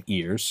go from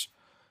ears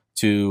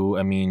to,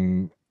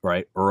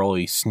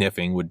 early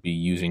sniffing would be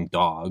using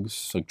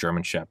dogs, like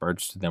German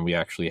Shepherds. Then we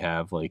actually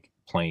have like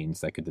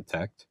planes that could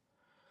detect.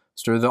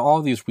 So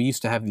we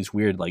used to have these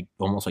weird, like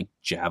almost like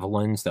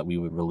javelins that we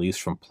would release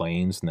from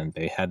planes, and then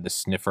they had the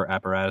sniffer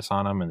apparatus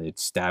on them, and they'd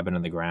stab it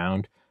in the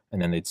ground,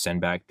 and then they'd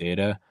send back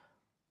data.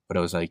 But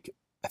it was like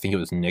I think it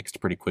was nixed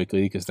pretty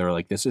quickly because they were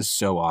like, this is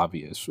so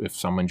obvious. If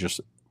someone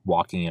just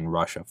walking in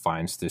Russia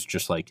finds this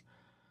just like,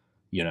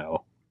 you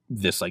know,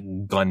 this like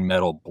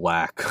gunmetal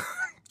black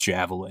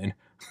javelin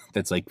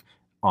that's like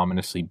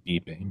ominously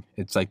beeping.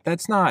 It's like,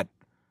 that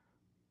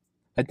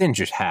didn't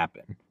just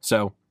happen.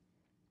 So,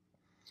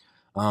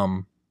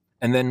 and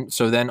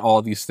then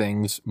all these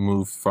things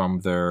moved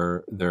from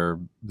their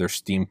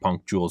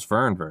steampunk Jules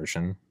Verne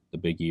version, the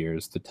big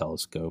ears, the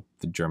telescope,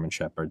 the German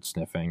Shepherd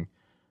sniffing.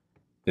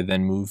 They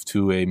then moved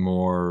to a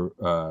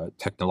more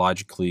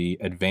technologically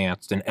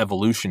advanced, an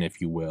evolution, if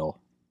you will,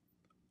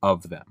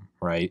 of them,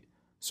 right?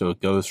 So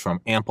it goes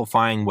from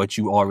amplifying what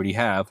you already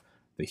have,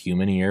 the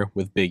human ear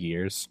with big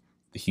ears,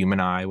 the human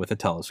eye with a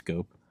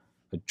telescope,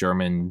 a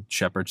German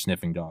Shepherd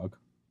sniffing dog,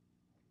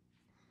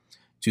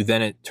 to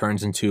then it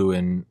turns into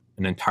an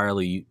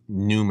entirely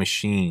new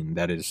machine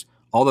that is,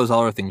 all those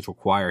other things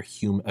require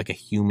like a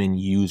human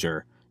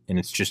user, and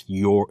it's just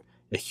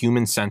a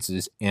human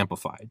senses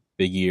amplified.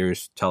 Big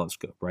ears,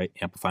 telescope, right?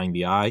 Amplifying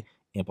the eye,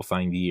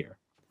 amplifying the ear.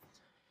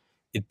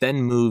 It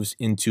then moves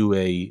into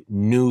a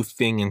new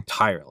thing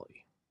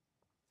entirely,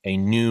 a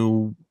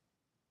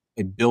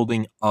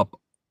building up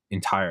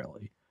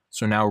entirely.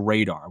 So now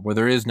radar, where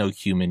there is no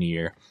human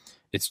ear,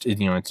 it's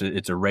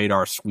a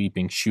radar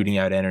sweeping, shooting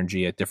out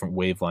energy at different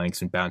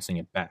wavelengths and bouncing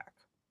it back.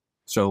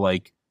 So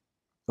like,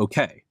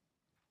 okay,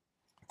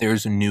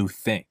 there's a new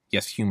thing.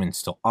 Yes, humans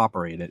still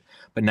operate it,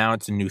 but now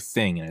it's a new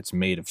thing and it's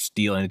made of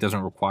steel and it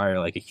doesn't require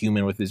like a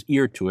human with his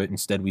ear to it.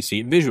 Instead, we see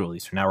it visually.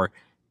 So now we're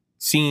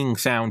seeing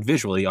sound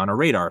visually on a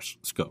radar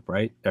scope,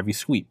 right? Every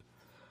sweep.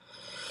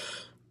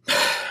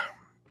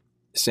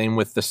 Same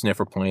with the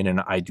sniffer plane,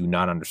 and I do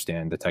not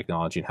understand the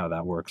technology and how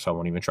that works, so I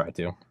won't even try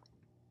to.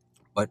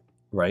 But,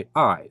 right,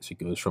 eyes. It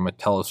goes from a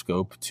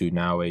telescope to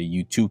now a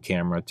U2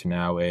 camera to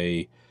now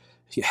a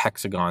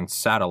hexagon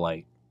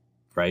satellite,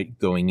 right?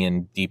 Going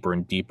in deeper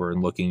and deeper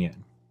and looking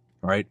in,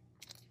 right?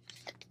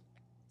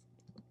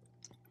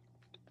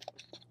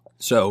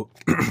 So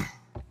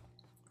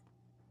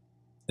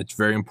it's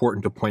very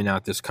important to point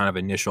out this kind of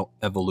initial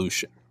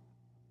evolution.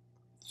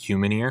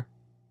 Human ear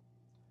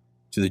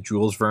to the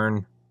Jules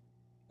Verne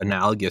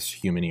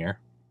analogous human ear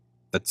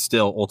that's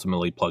still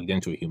ultimately plugged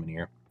into a human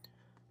ear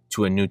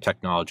to a new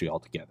technology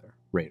altogether,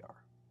 radar.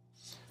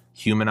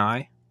 Human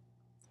eye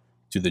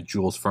to the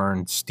Jules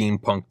Verne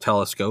steampunk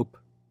telescope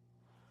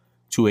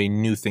to a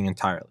new thing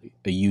entirely,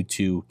 a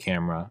U2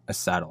 camera, a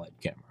satellite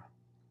camera.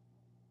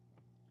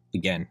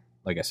 Again,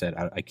 like I said,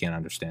 I can't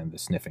understand the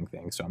sniffing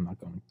thing, so I'm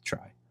not going to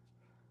try.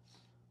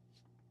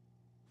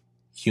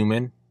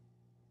 Human,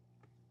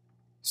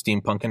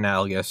 steampunk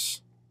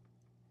analogous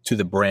to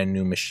the brand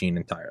new machine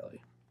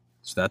entirely.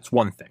 So that's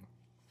one thing.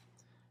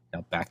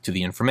 Now back to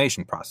the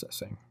information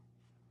processing.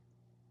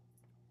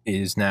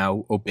 Is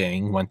now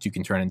obeying, once you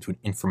can turn it into an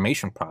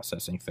information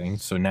processing thing.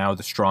 So now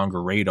the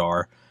stronger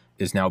radar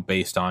is now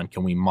based on,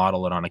 can we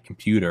model it on a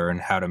computer and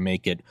how to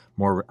make it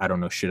more, I don't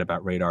know shit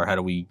about radar. How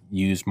do we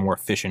use more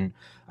efficient,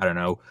 I don't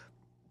know,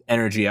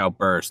 energy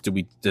outbursts?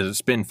 Does it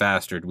spin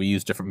faster? Do we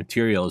use different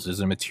materials?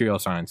 Is it a material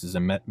science? Is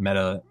it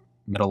a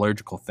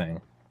metallurgical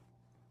thing?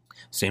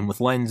 Same with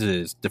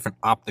lenses, different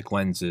optic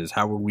lenses.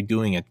 How are we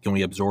doing it? Can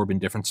we absorb in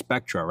different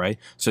spectra, right?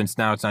 Since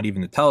now it's not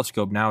even the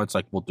telescope. Now it's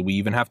like, well, do we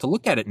even have to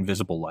look at it in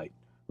visible light,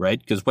 right?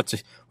 Because what's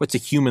a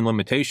human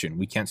limitation?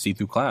 We can't see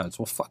through clouds.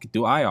 Well, fuck it.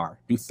 Do IR,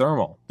 do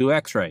thermal, do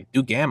X-ray,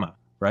 do gamma,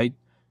 right?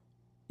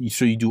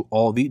 So you do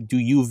do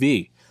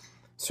UV.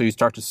 So you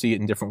start to see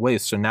it in different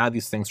ways. So now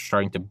these things are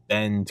starting to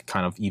bend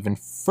kind of even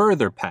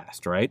further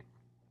past, right?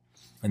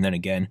 And then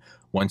again,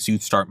 once you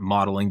start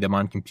modeling them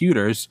on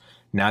computers,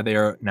 now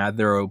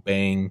they're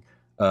obeying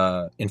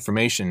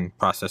information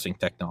processing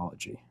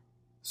technology.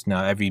 So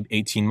now every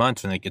 18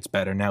 months when it gets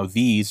better, now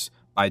these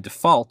by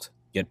default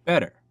get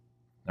better.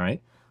 All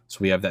right. So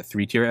we have that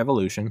 3-tier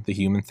evolution: the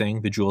human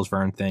thing, the Jules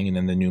Verne thing, and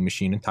then the new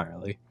machine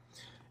entirely.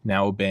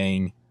 Now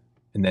obeying,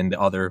 and then the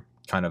other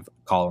kind of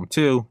column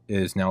 2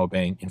 is now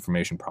obeying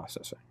information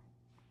processing.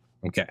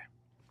 Okay.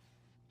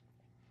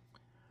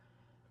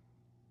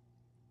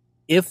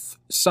 If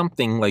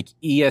something like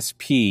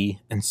ESP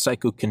and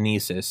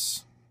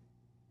psychokinesis,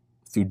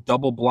 through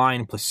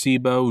double-blind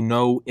placebo,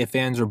 no ifs,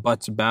 ands, or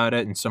buts about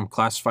it, and some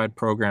classified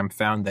program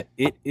found that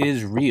it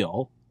is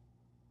real,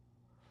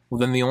 well,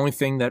 then the only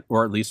thing that,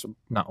 or at least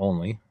not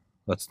only,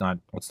 let's not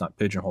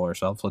pigeonhole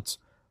ourselves.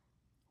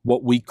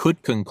 What we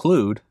could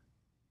conclude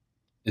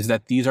is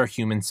that these are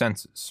human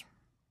senses.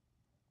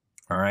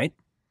 All right?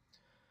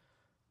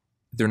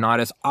 They're not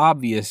as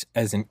obvious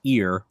as an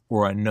ear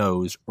or a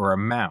nose or a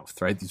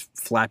mouth, right? These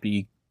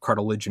flappy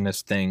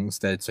cartilaginous things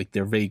that it's like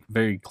they're very,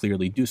 very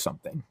clearly do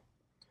something.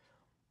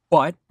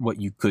 But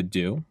what you could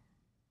do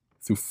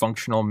through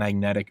functional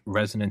magnetic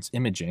resonance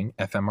imaging,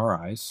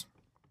 fMRIs,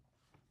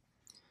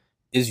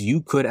 is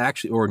you could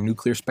actually, or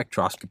nuclear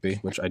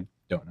spectroscopy, which I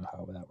don't know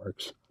how that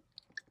works.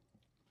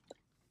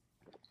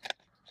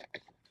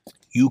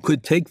 You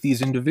could take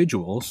these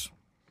individuals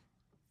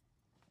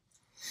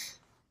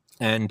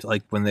and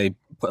like when they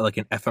put like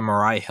an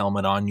fMRI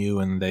helmet on you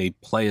and they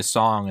play a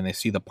song and they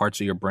see the parts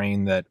of your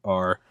brain that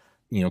are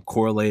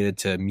correlated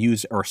to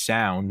music or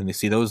sound, and they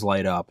see those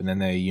light up, and then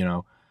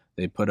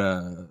they put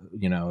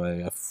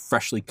a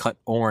freshly cut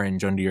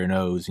orange under your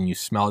nose, and you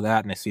smell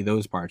that, and they see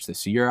those parts. They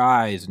see your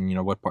eyes,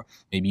 and what part.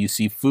 Maybe you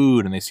see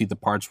food, and they see the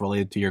parts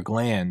related to your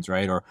glands,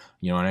 right? Or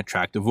an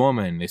attractive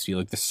woman, they see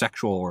like the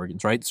sexual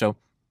organs, right? So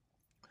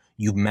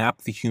you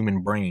map the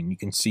human brain. You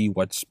can see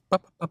what's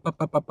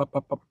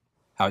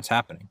how it's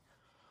happening.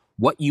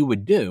 What you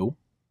would do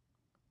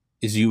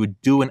is you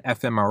would do an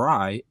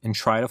fMRI and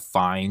try to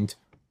find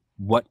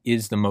what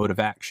is the mode of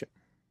action.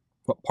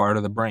 What part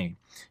of the brain?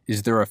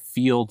 Is there a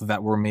field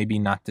that we're maybe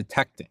not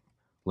detecting,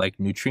 like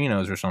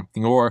neutrinos or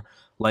something? Or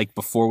like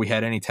before we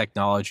had any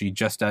technology,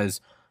 just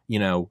as,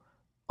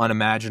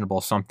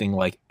 unimaginable, something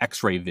like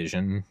X-ray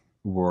vision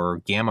or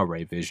gamma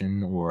ray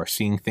vision or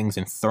seeing things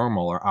in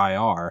thermal or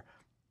IR.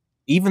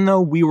 Even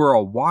though we were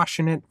awash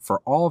in it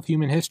for all of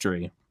human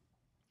history,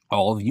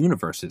 all of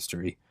universe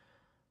history,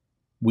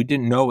 we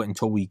didn't know it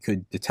until we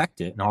could detect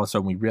it. And all of a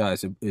sudden we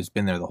realized it's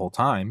been there the whole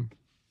time.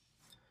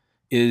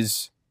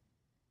 Is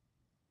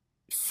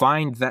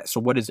find that. So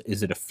what is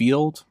it a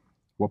field?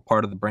 What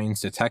part of the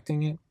brain's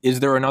detecting it? Is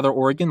there another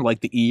organ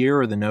like the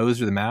ear or the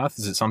nose or the mouth?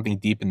 Is it something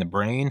deep in the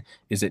brain?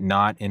 Is it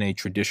not in a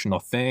traditional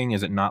thing?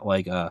 Is it not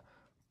like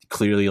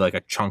clearly like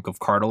a chunk of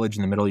cartilage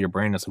in the middle of your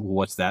brain? It's like, well,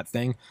 what's that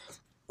thing?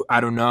 I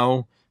don't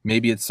know.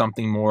 Maybe it's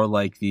something more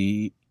like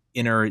the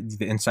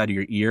inside of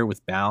your ear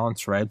with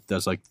balance, right?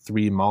 There's like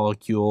 3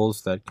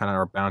 molecules that kind of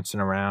are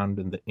bouncing around,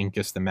 and the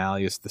incus, the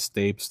malleus, the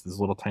stapes, these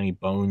little tiny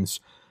bones,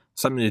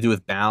 something to do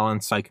with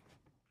balance. Like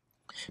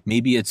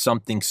maybe it's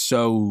something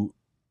so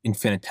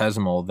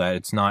infinitesimal that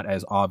it's not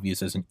as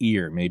obvious as an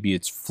ear. Maybe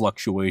it's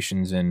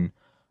fluctuations in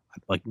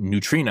like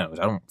neutrinos.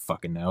 I don't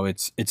fucking know.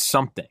 It's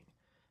something.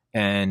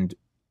 And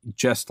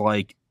just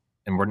like,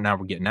 and we're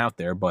getting out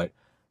there, but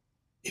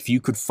if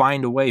you could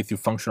find a way through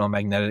functional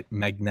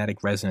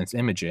magnetic resonance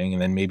imaging, and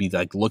then maybe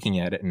like looking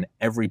at it in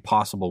every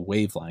possible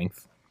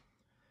wavelength,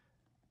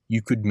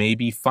 you could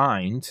maybe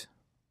find,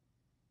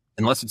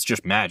 unless it's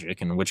just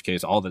magic, in which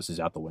case all this is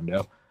out the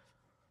window,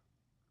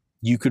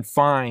 you could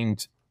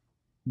find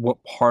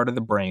what part of the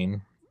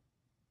brain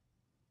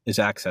is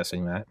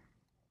accessing that,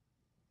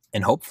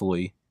 and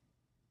hopefully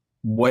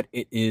what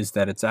it is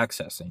that it's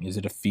accessing. Is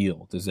it a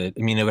field? It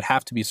would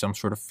have to be some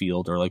sort of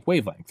field or like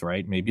wavelength,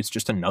 right? Maybe it's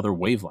just another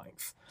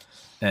wavelength.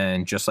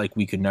 And just like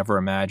we could never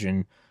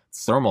imagine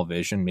thermal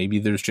vision, maybe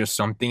there's just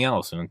something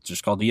else, and it's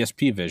just called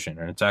ESP vision.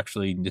 And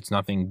it's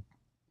nothing,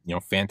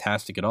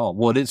 fantastic at all.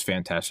 Well, it is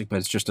fantastic, but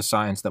it's just a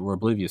science that we're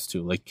oblivious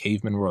to, like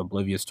cavemen were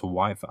oblivious to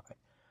Wi-Fi.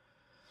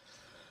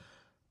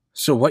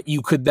 So what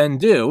you could then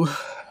do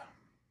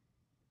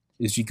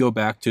is you go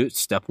back to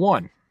step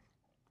 1.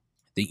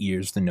 The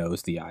ears, the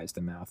nose, the eyes,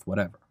 the mouth,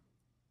 whatever.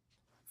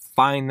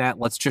 Find that.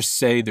 Let's just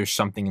say there's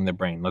something in the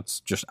brain.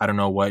 I don't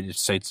know what,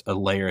 just say it's a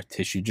layer of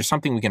tissue, just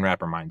something we can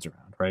wrap our minds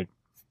around, right?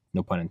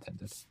 No pun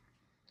intended.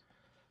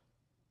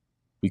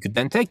 We could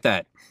then take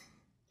that.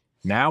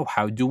 Now,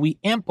 how do we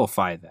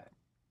amplify that?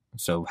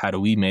 So how do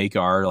we make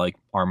our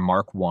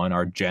Mark 1,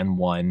 our Gen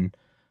 1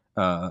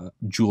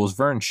 Jules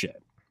Verne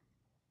shit?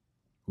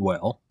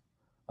 Well,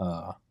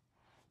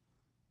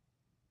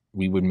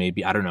 we would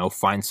maybe,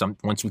 find some,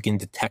 once we can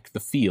detect the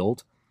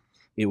field,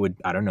 it would,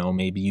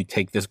 maybe you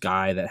take this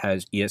guy that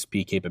has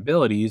ESP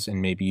capabilities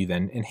and maybe you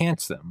then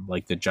enhance them,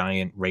 like the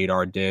giant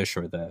radar dish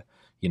or the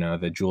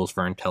Jules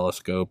Verne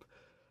telescope.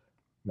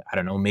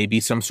 Maybe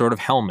some sort of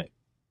helmet,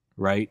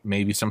 right?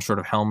 Maybe some sort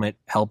of helmet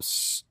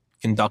helps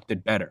conduct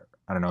it better.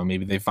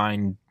 Maybe they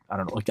find,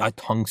 like a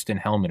tungsten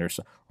helmet or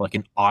like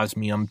an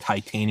osmium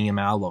titanium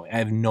alloy. I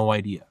have no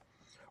idea.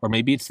 Or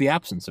maybe it's the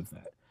absence of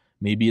that.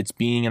 Maybe it's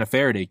being in a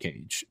Faraday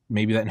cage.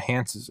 Maybe that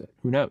enhances it.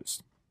 Who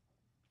knows?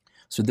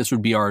 So this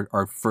would be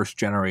our first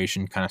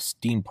generation kind of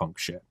steampunk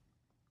shit.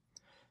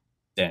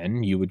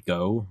 Then you would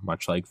go,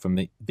 much like from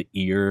the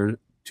ear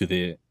to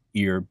the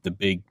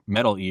big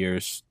metal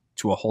ears,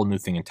 to a whole new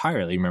thing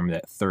entirely. Remember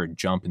that third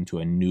jump into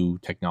a new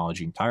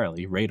technology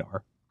entirely,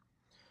 radar.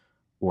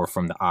 Or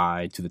from the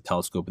eye to the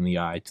telescope and the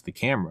eye to the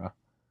camera.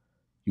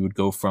 You would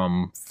go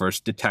from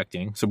first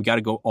detecting. So we got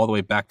to go all the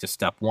way back to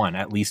step 1.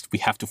 At least we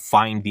have to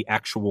find the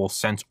actual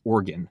sense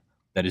organ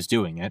that is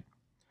doing it.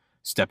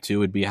 Step 2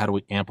 would be, how do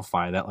we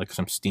amplify that, like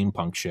some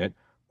steampunk shit?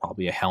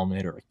 Probably a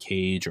helmet or a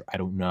cage, or I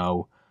don't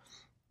know.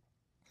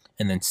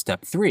 And then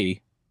step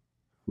 3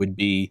 would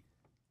be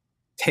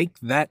take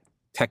that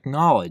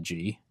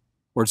technology,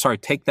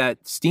 take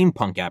that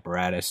steampunk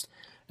apparatus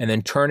and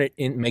then turn it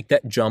in, make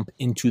that jump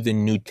into the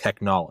new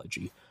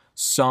technology.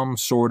 Some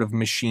sort of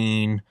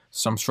machine,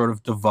 some sort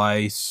of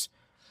device.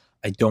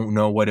 I don't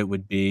know what it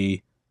would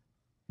be.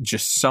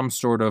 Just some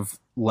sort of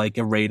like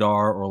a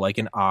radar or like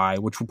an eye,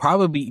 which would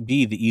probably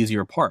be the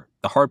easier part.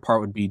 The hard part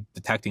would be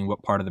detecting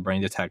what part of the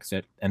brain detects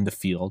it and the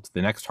field.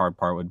 The next hard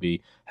part would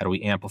be, how do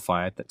we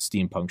amplify it, that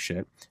steampunk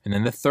shit. And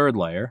then the third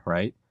layer,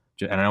 right?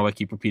 And I know I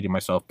keep repeating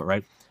myself, but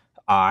right,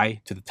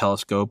 eye to the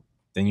telescope.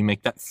 Then you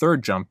make that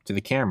third jump to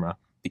the camera,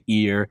 the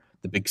ear,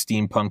 the big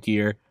steampunk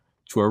ear,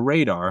 to a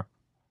radar.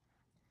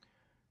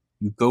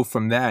 You go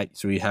from that,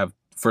 so you have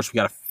first we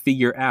got to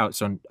figure out.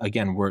 So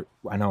again,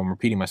 I know I'm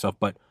repeating myself,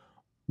 but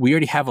we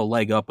already have a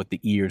leg up with the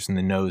ears and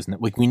the nose, and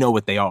like we know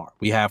what they are.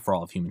 We have for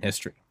all of human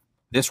history.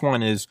 This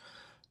one is,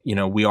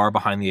 we are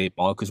behind the 8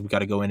 ball because we got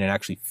to go in and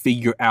actually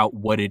figure out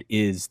what it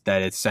is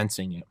that it's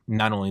sensing it.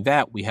 Not only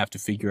that, we have to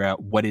figure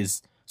out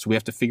so we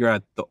have to figure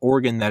out the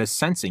organ that is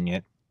sensing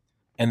it,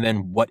 and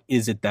then what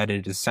is it that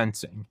it is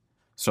sensing.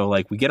 So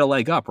like we get a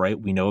leg up, right?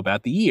 We know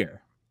about the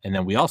ear, and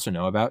then we also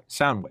know about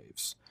sound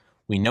waves.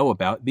 We know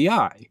about the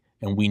eye,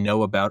 and we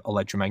know about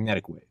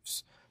electromagnetic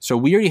waves. So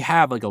we already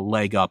have like a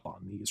leg up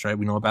on these, right?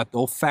 We know about the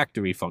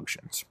olfactory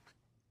functions.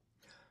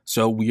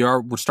 So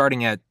we're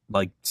starting at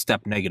like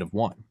step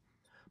 -1.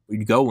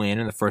 You go in,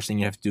 and the first thing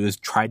you have to do is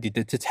try to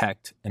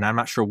detect, and I'm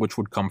not sure which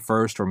would come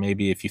first, or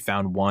maybe if you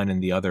found one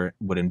and the other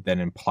would then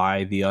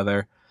imply the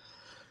other,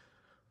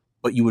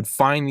 but you would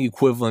find the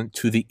equivalent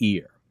to the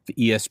ear, the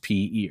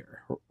ESP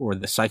ear, or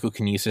the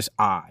psychokinesis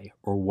eye,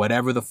 or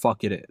whatever the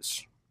fuck it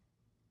is.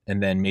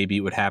 And then maybe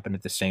it would happen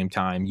at the same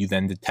time. You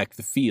then detect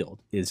the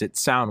field. Is it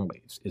sound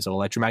waves? Is it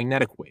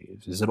electromagnetic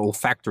waves? Is it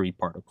olfactory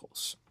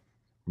particles?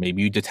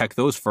 Maybe you detect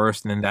those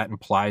first, and then that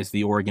implies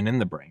the organ in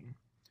the brain.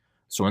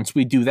 So once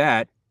we do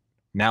that,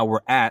 now we're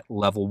at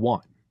level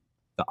 1,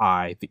 the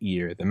eye, the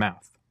ear, the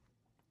mouth.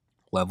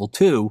 Level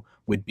 2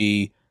 would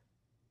be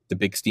the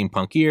big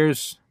steampunk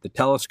ears, the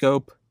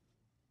telescope,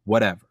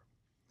 whatever.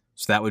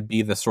 So that would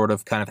be the sort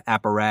of kind of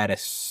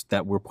apparatus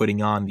that we're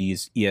putting on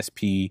these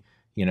ESP,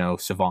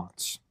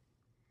 savants.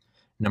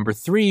 Number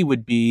 3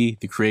 would be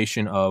the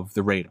creation of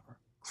the radar,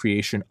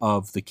 creation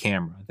of the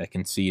camera that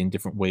can see in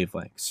different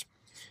wavelengths.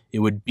 It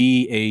would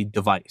be a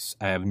device.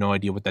 I have no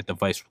idea what that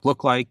device would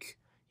look like.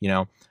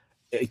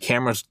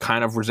 Cameras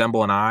kind of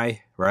resemble an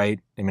eye, right?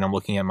 I mean, I'm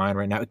looking at mine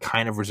right now. It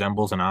kind of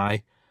resembles an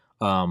eye.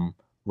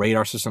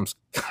 Radar systems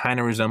kind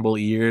of resemble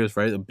ears,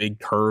 right? A big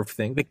curved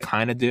thing. They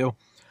kind of do.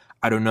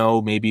 I don't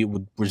know. Maybe it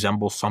would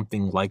resemble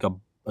something like a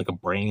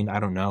brain. I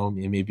don't know.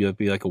 Maybe it would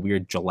be like a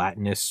weird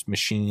gelatinous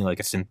machine, like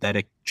a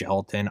synthetic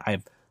gelatin. I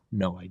have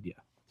no idea,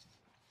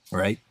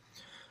 right?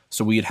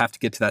 So we'd have to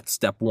get to that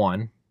step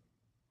 1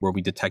 where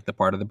we detect the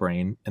part of the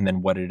brain and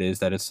then what it is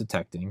that it's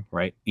detecting,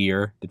 right?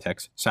 Ear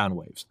detects sound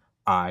waves.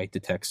 Eye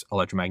detects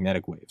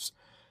electromagnetic waves.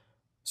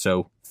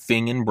 So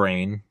thing in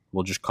brain,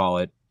 we'll just call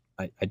it,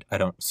 I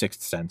don't,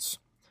 sixth sense.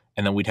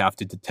 And then we'd have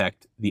to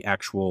detect the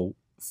actual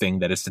thing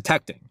that it's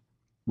detecting.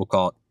 We'll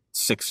call it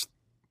sixth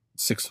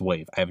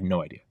wave. I have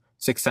no idea.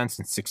 Sixth sense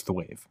and sixth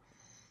wave.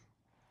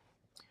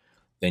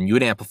 Then you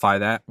would amplify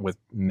that with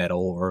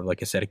metal or,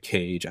 like I said, a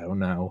cage. I don't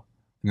know.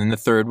 And then the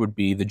third would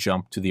be the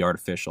jump to the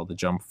artificial, the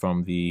jump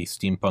from the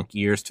steampunk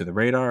ears to the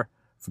radar,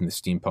 from the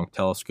steampunk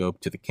telescope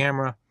to the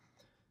camera,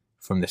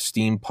 from the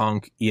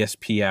steampunk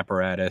ESP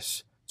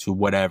apparatus to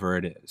whatever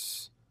it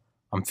is.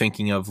 I'm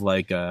thinking of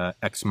like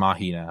Ex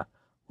Machina,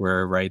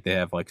 where, right, they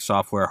have like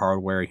software,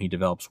 hardware, and he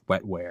develops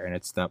wetware, and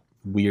it's that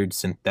weird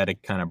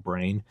synthetic kind of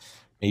brain.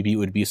 Maybe it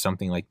would be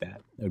something like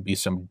that. It would be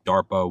some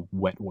DARPA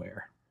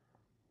wetware.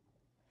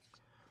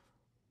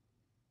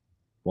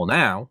 Well,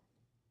 now,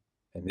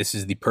 and this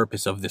is the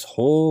purpose of this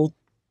whole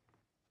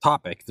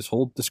topic, this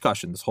whole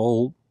discussion, this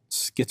whole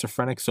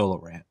schizophrenic solo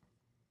rant,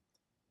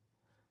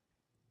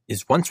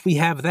 is once we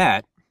have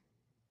that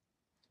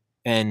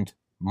and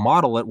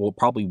model it, well, it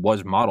probably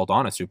was modeled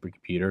on a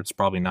supercomputer. It's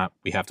probably not,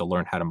 we have to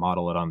learn how to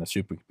model it on the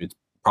supercomputer. It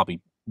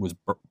probably was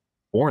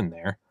born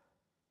there.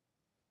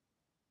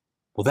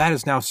 Well, that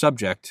is now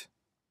subject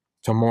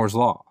to Moore's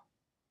Law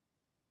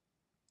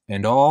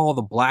and all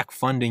the black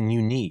funding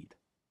you need.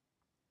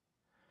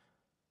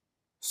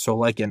 So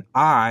like an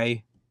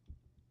eye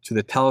to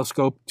the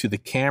telescope, to the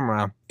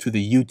camera, to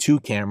the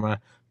U2 camera,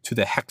 to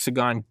the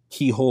hexagon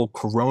keyhole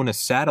corona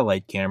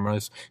satellite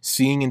cameras,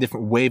 seeing in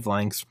different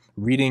wavelengths,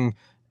 reading,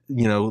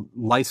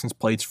 license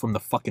plates from the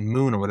fucking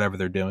moon or whatever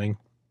they're doing.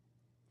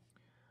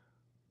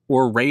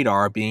 Or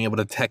radar, being able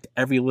to detect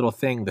every little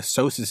thing, the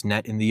SOSUS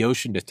net in the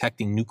ocean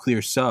detecting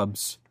nuclear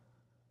subs.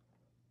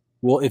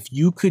 Well, if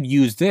you could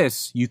use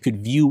this, you could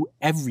view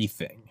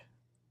everything.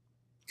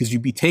 Because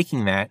you'd be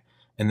taking that,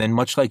 and then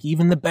much like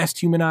even the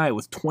best human eye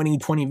with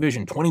 20/20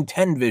 vision,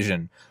 20/10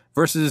 vision,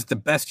 versus the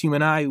best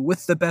human eye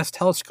with the best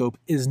telescope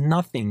is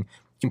nothing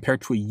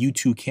compared to a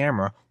U2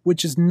 camera,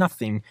 which is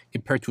nothing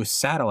compared to a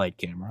satellite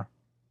camera.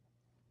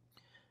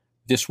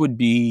 This would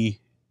be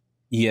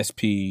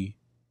ESP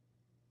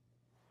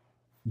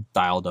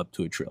dialed up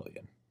to 1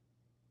 trillion.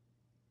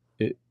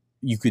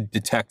 You could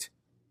detect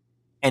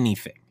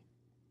anything.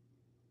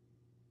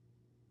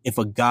 If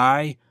a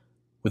guy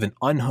with an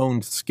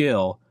unhoned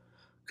skill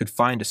could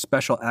find a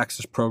special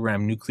access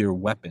program nuclear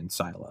weapon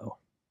silo,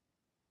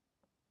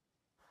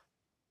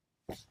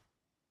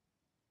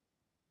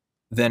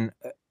 then,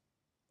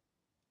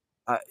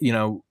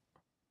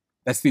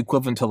 that's the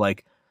equivalent to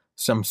like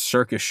some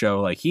circus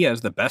show. Like, he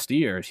has the best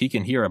ears. He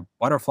can hear a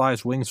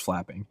butterfly's wings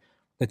flapping.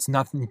 That's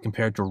nothing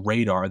compared to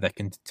radar that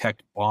can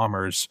detect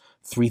bombers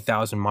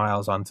 3,000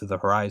 miles onto the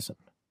horizon.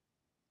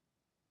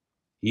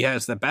 He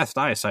has the best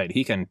eyesight.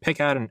 He can pick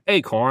out an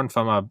acorn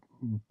from a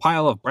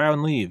pile of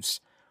brown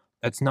leaves.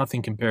 That's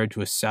nothing compared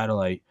to a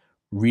satellite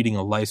reading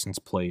a license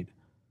plate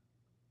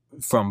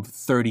from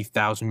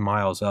 30,000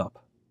 miles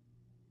up.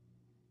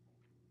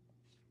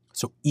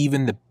 So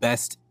even the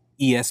best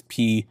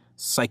ESP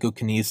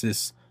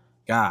psychokinesis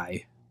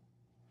guy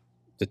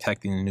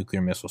detecting the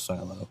nuclear missile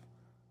silo,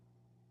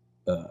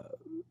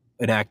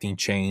 enacting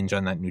change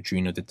on that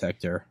neutrino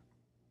detector,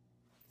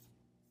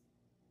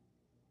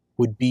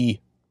 would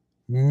be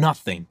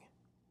nothing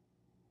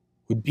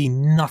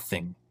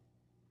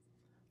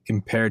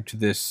compared to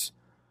this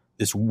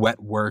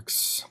wet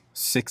works,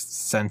 sixth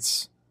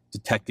sense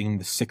detecting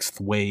the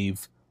sixth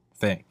wave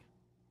thing.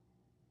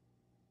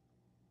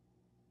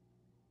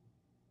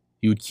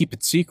 You would keep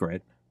it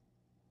secret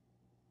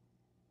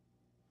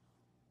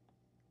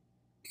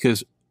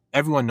because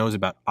everyone knows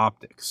about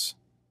optics.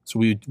 So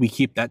we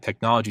keep that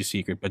technology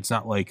secret, but it's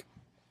not like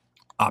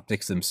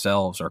optics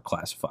themselves are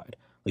classified.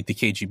 Like the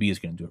KGB is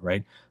going to do it,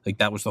 right? Like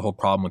that was the whole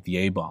problem with the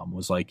A-bomb,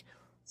 was like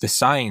the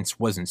science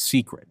wasn't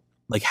secret.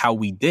 Like how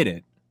we did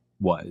it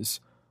was,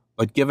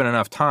 but given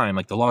enough time,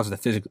 like the laws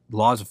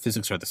of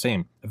physics are the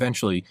same.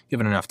 Eventually,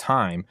 given enough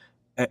time,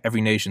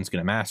 every nation's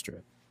going to master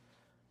it.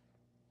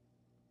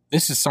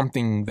 This is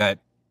something that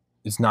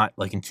is not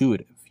like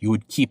intuitive. You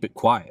would keep it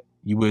quiet.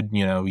 You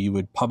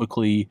would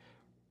publicly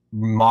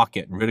mock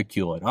it and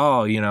ridicule it.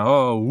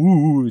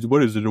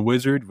 What is it, a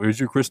wizard? Where's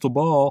your crystal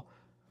ball?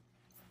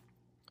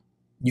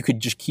 You could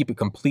just keep it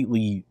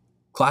completely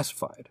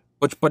classified.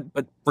 But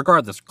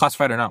regardless,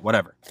 classified or not,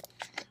 whatever.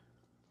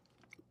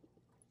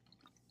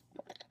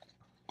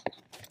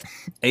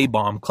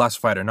 A-bomb,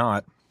 classified or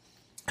not.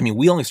 I mean,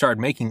 we only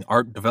started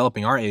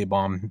developing our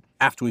A-bomb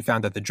after we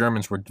found that the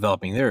Germans were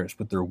developing theirs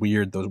with those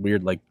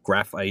weird like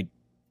graphite,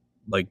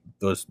 like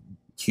those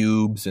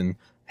cubes and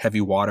heavy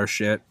water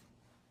shit.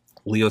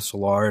 Leo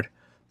Szilard,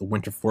 The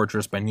Winter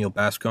Fortress by Neil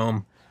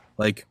Bascombe.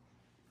 Like,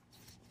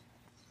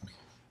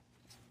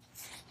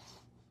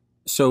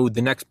 so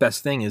the next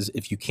best thing is,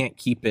 if you can't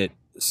keep it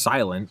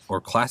silent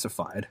or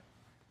classified,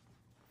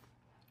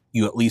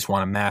 you at least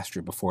want to master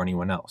it before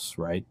anyone else,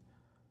 right?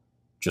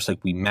 Just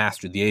like we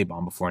mastered the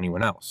A-bomb before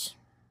anyone else.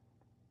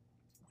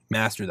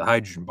 Mastered the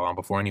hydrogen bomb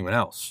before anyone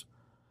else.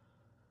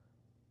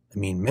 I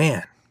mean,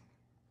 man.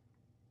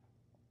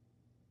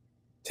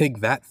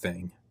 Take that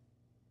thing.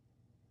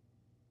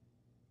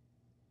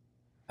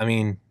 I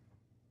mean,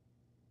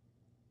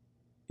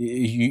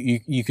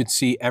 you could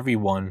see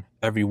everyone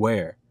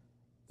everywhere.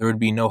 There would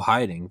be no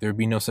hiding. There would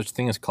be no such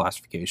thing as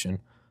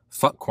classification.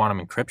 Fuck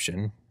quantum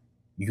encryption.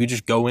 You could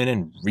just go in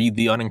and read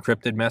the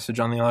unencrypted message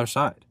on the other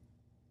side.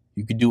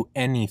 You could do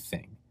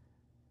anything.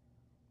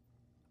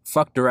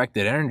 Fuck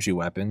directed energy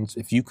weapons.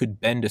 If you could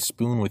bend a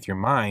spoon with your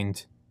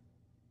mind,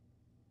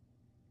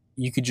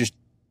 you could just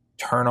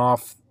turn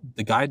off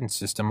the guidance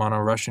system on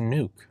a Russian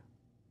nuke.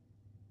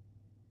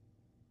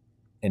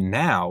 And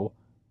now,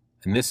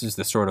 and this is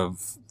the sort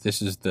of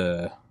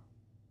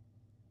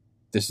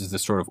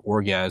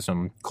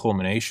orgasm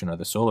culmination of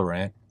the solar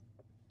rant.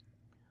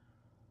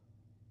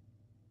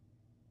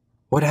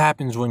 What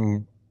happens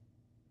when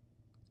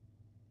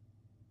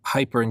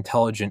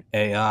hyper-intelligent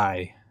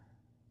AI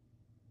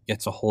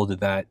gets a hold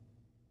of that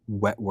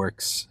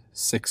wetworks,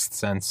 sixth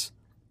sense,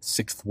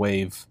 sixth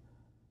wave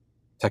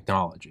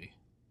technology?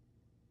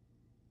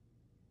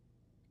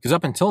 Because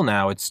up until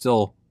now, it's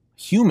still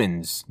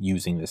humans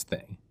using this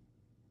thing.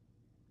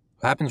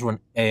 What happens when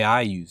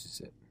AI uses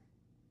it?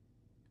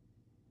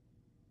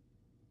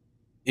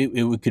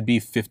 It could be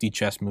 50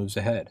 chess moves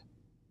ahead.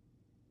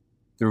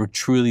 There would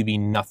truly be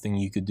nothing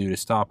you could do to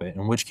stop it,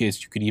 in which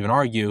case you could even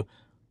argue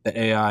that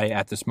AI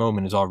at this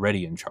moment is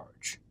already in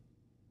charge.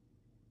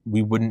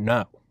 We wouldn't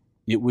know.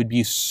 It would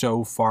be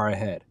so far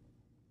ahead.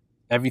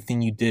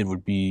 Everything you did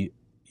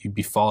you'd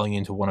be falling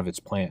into one of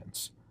its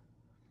plans.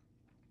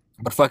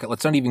 But fuck it,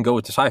 let's not even go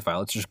with the sci-fi.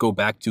 Let's just go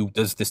back to,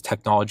 does this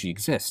technology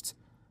exist?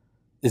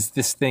 Is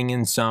this thing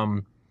in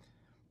some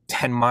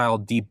 10-mile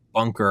deep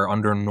bunker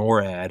under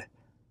NORAD,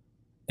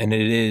 and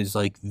it is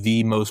like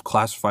the most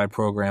classified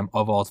program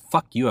of all?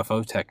 Fuck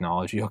UFO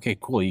technology. Okay,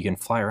 cool, you can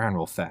fly around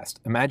real fast.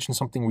 Imagine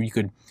something where you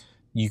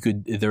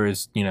could there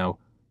is,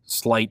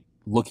 slight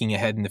looking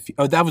ahead in the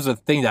future. Oh, that was a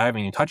thing that I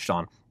haven't even touched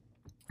on.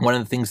 One of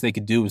the things they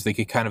could do is they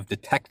could kind of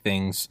detect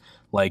things,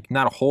 like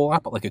not a whole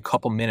lot, but like a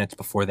couple minutes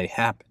before they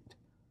happen.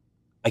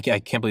 I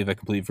can't believe I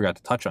completely forgot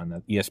to touch on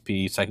that.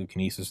 ESP,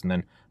 psychokinesis, and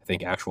then I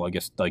think actual, what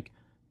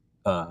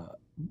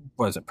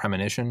is it,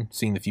 premonition,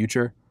 seeing the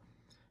future.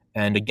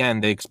 And again,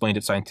 they explained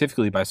it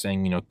scientifically by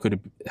saying, could it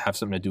have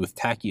something to do with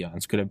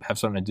tachyons? Could it have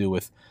something to do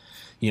with,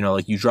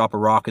 like you drop a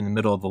rock in the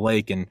middle of the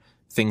lake and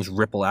things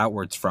ripple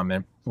outwards from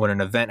it. When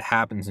an event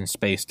happens in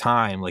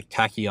space-time, like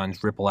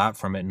tachyons ripple out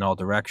from it in all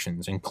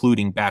directions,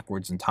 including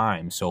backwards in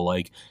time. So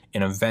like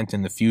an event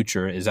in the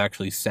future is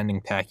actually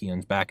sending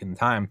tachyons back in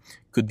time.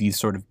 Could these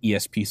sort of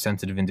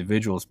ESP-sensitive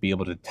individuals be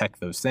able to detect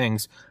those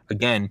things?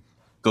 Again,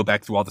 go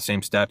back through all the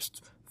same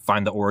steps,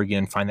 find the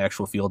organ, find the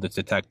actual field it's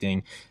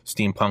detecting,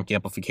 steampunk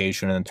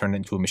amplification, and then turn it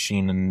into a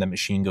machine, and the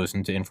machine goes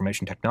into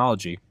information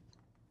technology.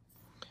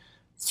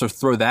 So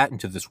throw that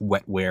into this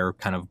wetware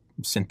kind of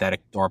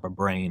synthetic DARPA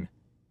brain.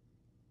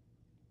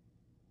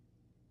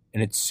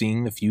 and it's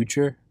seeing the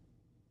future,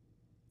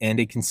 and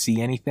it can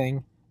see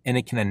anything, and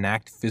it can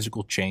enact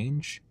physical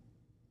change.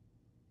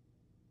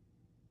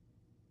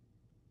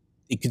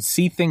 It could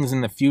see things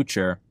in the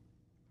future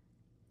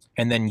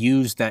and then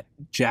use that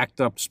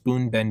jacked up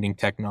spoon bending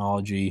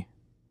technology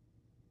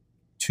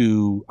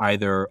to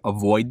either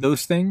avoid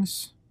those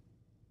things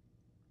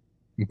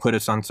and put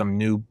us on some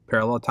new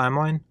parallel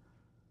timeline,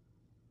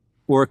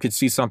 or it could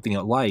see something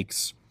it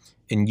likes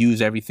and use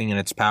everything in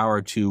its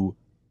power to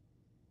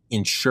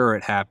ensure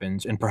it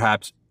happens, and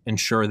perhaps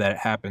ensure that it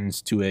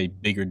happens to a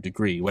bigger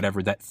degree,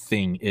 whatever that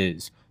thing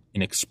is.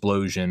 An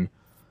explosion,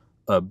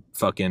 a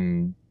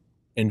fucking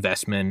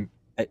investment,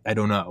 I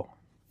don't know.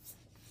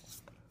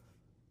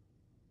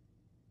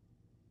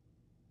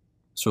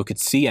 So it could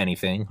see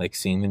anything, like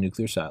seeing the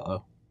nuclear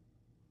silo.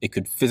 It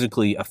could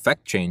physically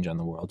affect change on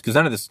the world, because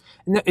none of this,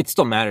 it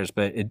still matters,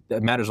 but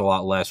it matters a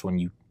lot less when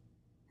you,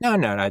 no,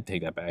 I'd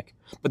take that back.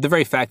 But the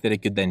very fact that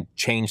it could then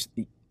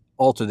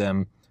alter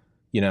them,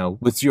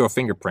 with zero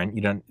fingerprint,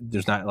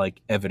 there's not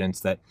like evidence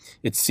that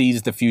it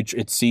sees the future,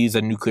 it sees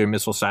a nuclear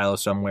missile silo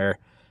somewhere,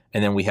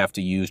 and then we have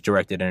to use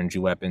directed energy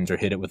weapons or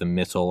hit it with a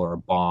missile or a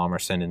bomb or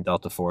send in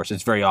Delta Force.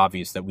 It's very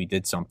obvious that we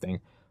did something.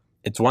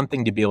 It's one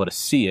thing to be able to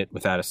see it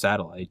without a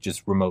satellite,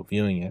 just remote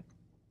viewing it.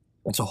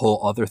 It's a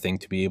whole other thing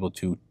to be able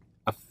to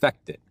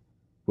affect it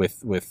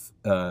with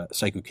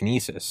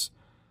psychokinesis,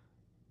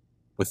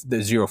 with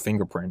the zero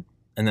fingerprint.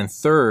 And then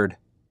third,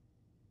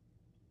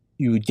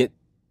 you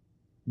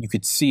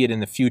could see it in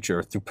the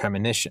future through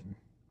premonition.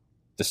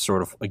 This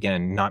sort of,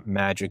 again, not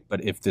magic,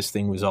 but if this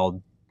thing was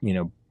all,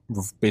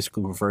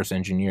 basically reverse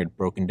engineered,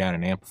 broken down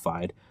and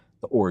amplified,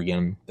 the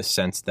organ, the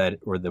sense that,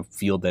 or the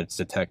field that it's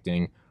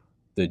detecting,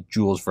 the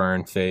Jules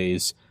Verne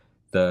phase,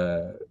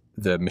 the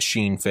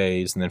machine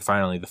phase, and then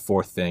finally the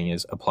fourth thing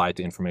is applied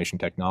to information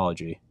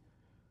technology.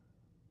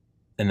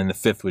 And then the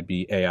fifth would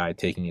be AI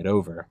taking it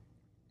over.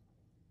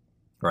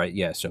 Right?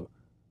 Yeah, so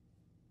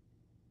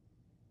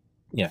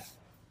yeah.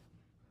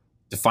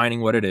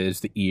 Defining what it is,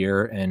 the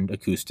ear and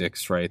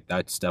acoustics, right?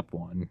 That's step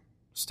one.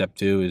 Step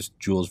two is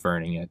Jules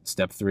Verning it.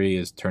 Step three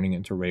is turning it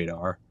into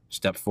radar.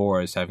 Step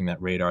four is having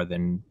that radar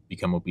then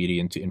become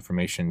obedient to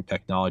information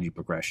technology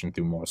progression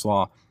through Moore's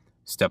Law.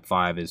 Step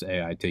five is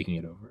AI taking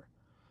it over.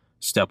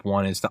 Step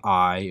one is the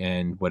eye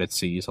and what it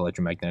sees,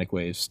 electromagnetic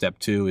waves. Step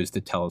two is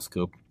the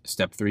telescope.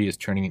 Step three is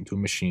turning it into a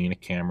machine, a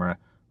camera,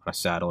 on a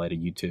satellite, a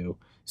U2.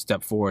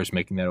 Step four is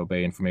making that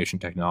obey information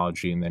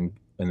technology and then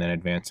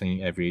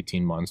advancing every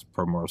 18 months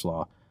per Moore's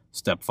Law.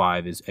 Step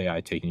five is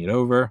AI taking it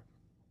over.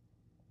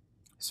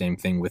 Same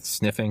thing with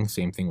sniffing,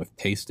 same thing with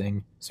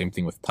tasting, same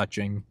thing with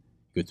touching.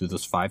 Go through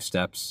those 5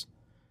 steps.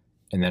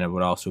 And then it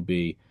would also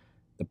be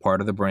the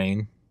part of the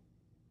brain,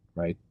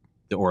 right?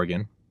 The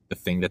organ, the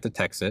thing that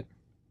detects it,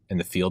 and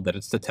the field that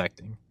it's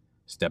detecting.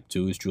 Step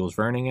 2 is Jules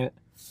Verning it.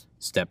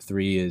 Step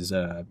 3 is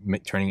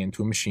turning it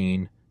into a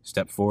machine.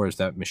 Step 4 is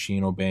that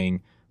machine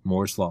obeying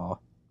Moore's Law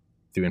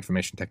through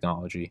information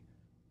technology.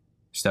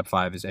 Step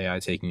 5 is AI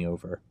taking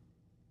over.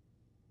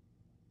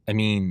 I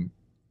mean,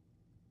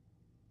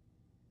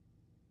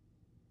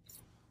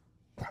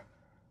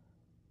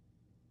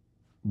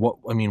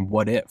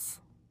 what if?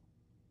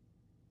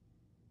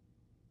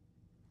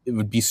 It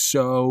would be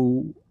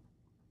so...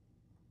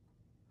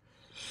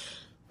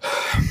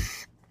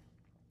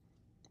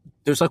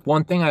 There's like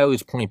one thing I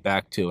always point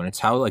back to, and it's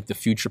how like the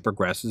future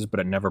progresses,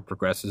 but it never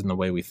progresses in the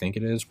way we think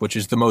it is, which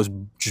is the most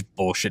just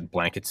bullshit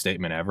blanket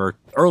statement ever.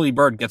 Early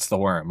bird gets the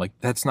worm. Like,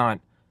 that's not...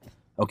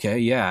 Okay,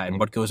 yeah, and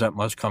what goes up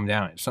must come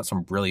down. It's not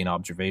some brilliant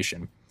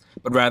observation.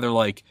 But rather,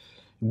 like,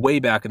 way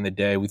back in the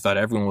day, we thought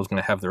everyone was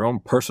going to have their own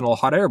personal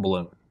hot air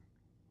balloon.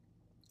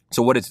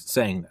 So what is it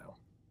saying, though?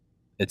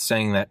 It's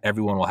saying that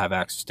everyone will have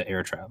access to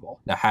air travel.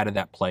 Now, how did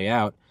that play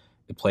out?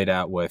 It played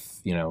out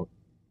with,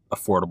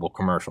 affordable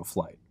commercial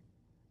flight.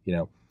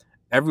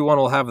 Everyone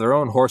will have their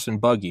own horse and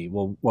buggy.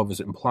 Well, what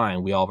was it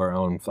implying? We all have our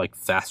own, like,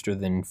 faster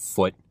than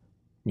foot,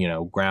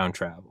 ground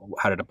travel.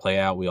 How did it play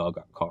out? We all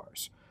got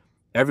cars.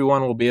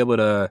 Everyone will be able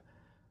to,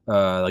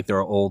 like, there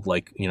are old,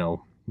 like,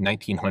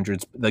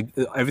 1900s. Like,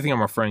 everything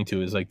I'm referring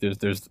to is like there's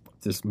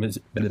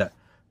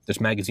this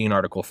magazine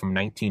article from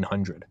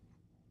 1900,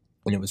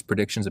 and it was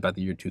predictions about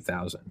the year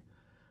 2000.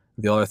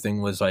 The other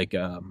thing was like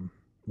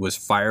was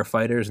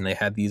firefighters, and they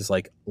had these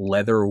like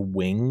leather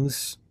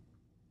wings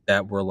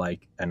that were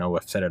like, I know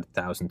I've said it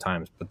 1,000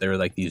 times, but they were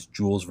like these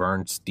Jules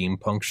Verne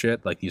steampunk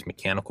shit, like these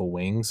mechanical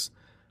wings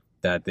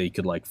that they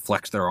could like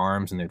flex their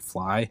arms and they'd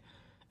fly.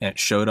 And it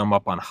showed them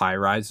up on high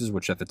rises,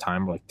 which at the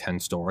time were like 10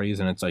 stories.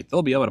 And it's like,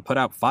 they'll be able to put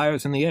out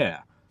fires in the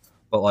air.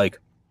 But like,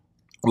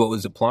 what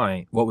was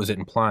it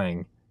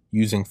implying?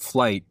 Using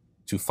flight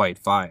to fight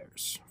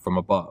fires from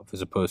above,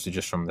 as opposed to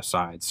just from the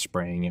sides,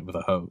 spraying it with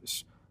a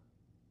hose.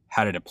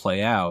 How did it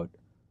play out?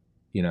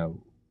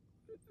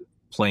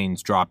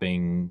 Planes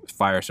dropping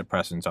fire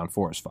suppressants on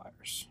forest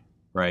fires,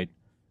 right?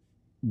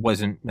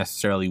 Wasn't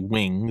necessarily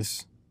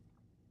wings,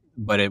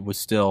 but it was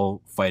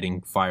still fighting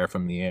fire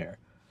from the air.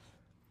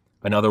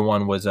 Another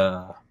one was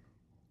they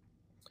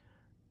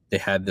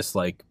had this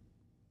like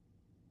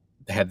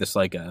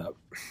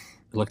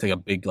It looked like a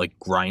big, like,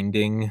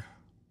 grinding,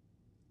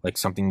 like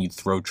something you'd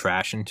throw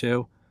trash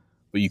into,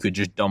 but you could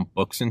just dump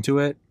books into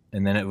it.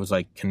 And then it was,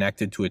 like,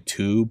 connected to a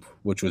tube,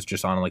 which was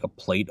just on, like, a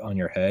plate on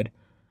your head.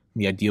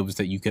 And the idea was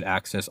that you could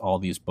access all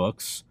these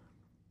books.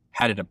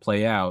 How did it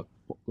play out?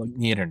 Like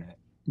the internet,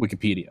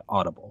 Wikipedia,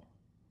 Audible,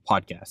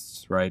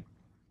 podcasts, right?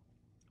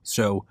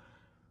 So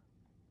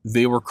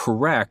they were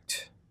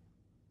correct,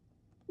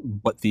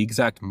 but the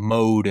exact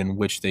mode in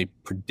which they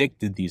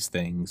predicted these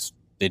things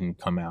didn't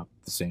come out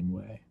the same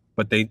way.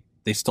 But they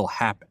still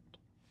happened.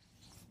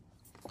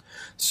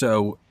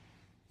 So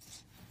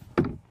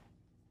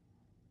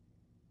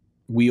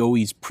we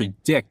always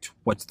predict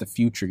what's the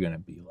future going to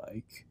be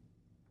like.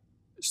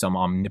 Some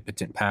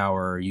omnipotent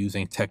power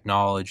using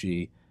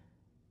technology.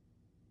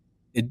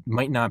 It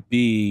might not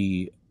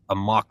be a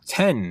Mach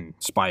 10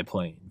 spy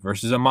plane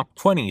versus a Mach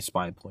 20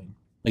 spy plane.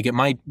 Like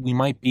we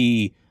might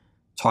be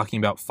talking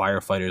about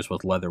firefighters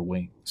with leather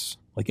wings.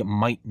 Like it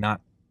might not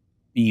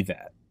be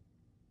that.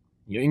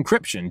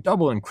 Encryption,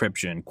 double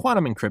encryption,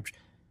 quantum encryption.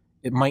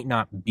 It might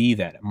not be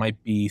that. It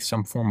might be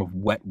some form of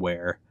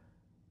wetware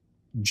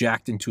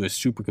jacked into a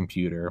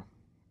supercomputer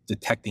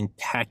detecting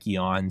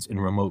tachyons in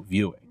remote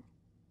viewing.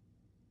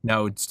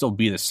 Now, it'd still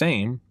be the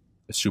same,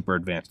 a super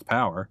advanced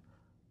power,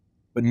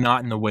 but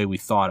not in the way we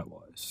thought it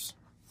was.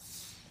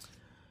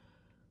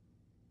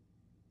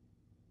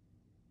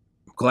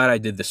 I'm glad I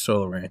did the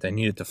solo rant. I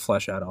needed to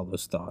flesh out all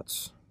those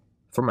thoughts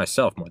for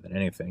myself more than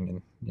anything.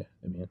 And yeah,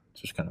 I mean,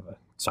 it's just kind of a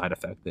side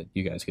effect that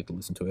you guys get to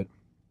listen to it.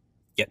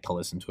 Get to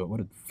listen to it. What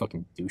a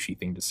fucking douchey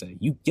thing to say.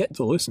 You get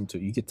to listen to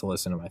it. You get to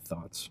listen to my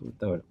thoughts.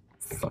 That was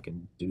a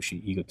fucking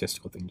douchey,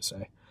 egotistical thing to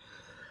say.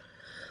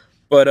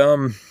 But,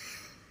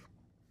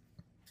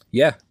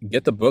 yeah,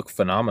 get the book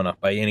Phenomena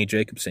by Annie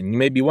Jacobsen. You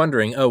may be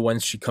wondering, oh,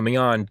 when's she coming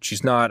on?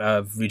 She's not.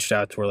 I've reached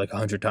out to her like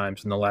 100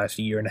 times in the last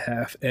year and a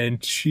half,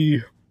 and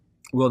she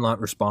will not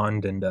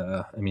respond. And,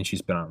 I mean,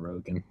 she's been on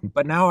Rogan.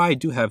 But now I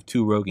do have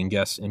 2 Rogan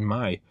guests in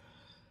my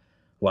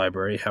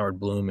library, Howard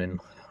Bloom and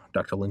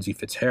Dr. Lindsay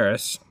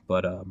Fitzharris.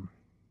 But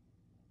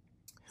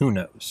who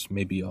knows?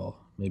 Maybe I'll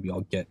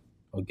get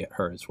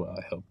her as well.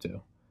 I hope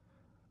to.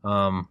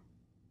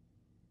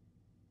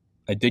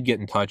 I did get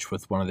in touch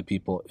with one of the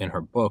people in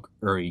her book,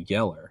 Uri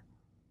Geller,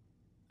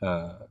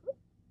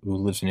 who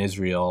lives in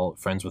Israel,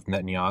 friends with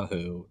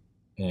Netanyahu,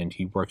 and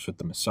he works with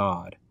the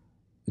Mossad.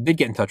 I did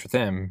get in touch with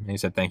him, and he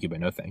said thank you,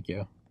 but no thank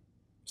you.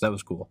 So that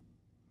was cool.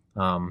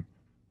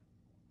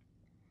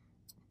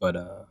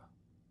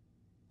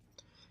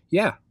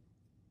 Yeah,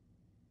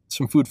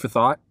 some food for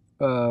thought.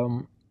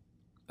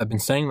 I've been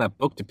sending that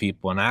book to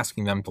people and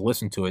asking them to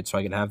listen to it so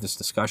I could have this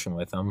discussion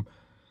with them.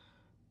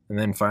 And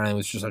then finally it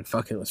was just like,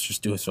 fuck it, let's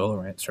just do a solo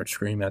rant, start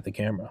screaming at the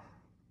camera.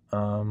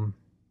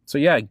 So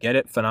yeah, get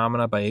it,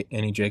 Phenomena by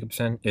Annie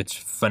Jacobsen. It's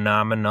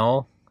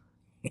phenomenal.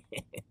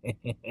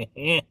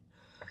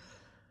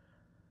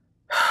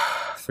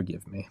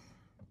 Forgive me.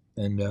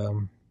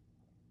 And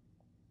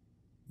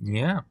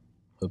yeah,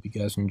 hope you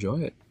guys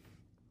enjoy it.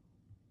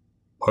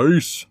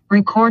 Peace.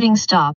 Recording stop.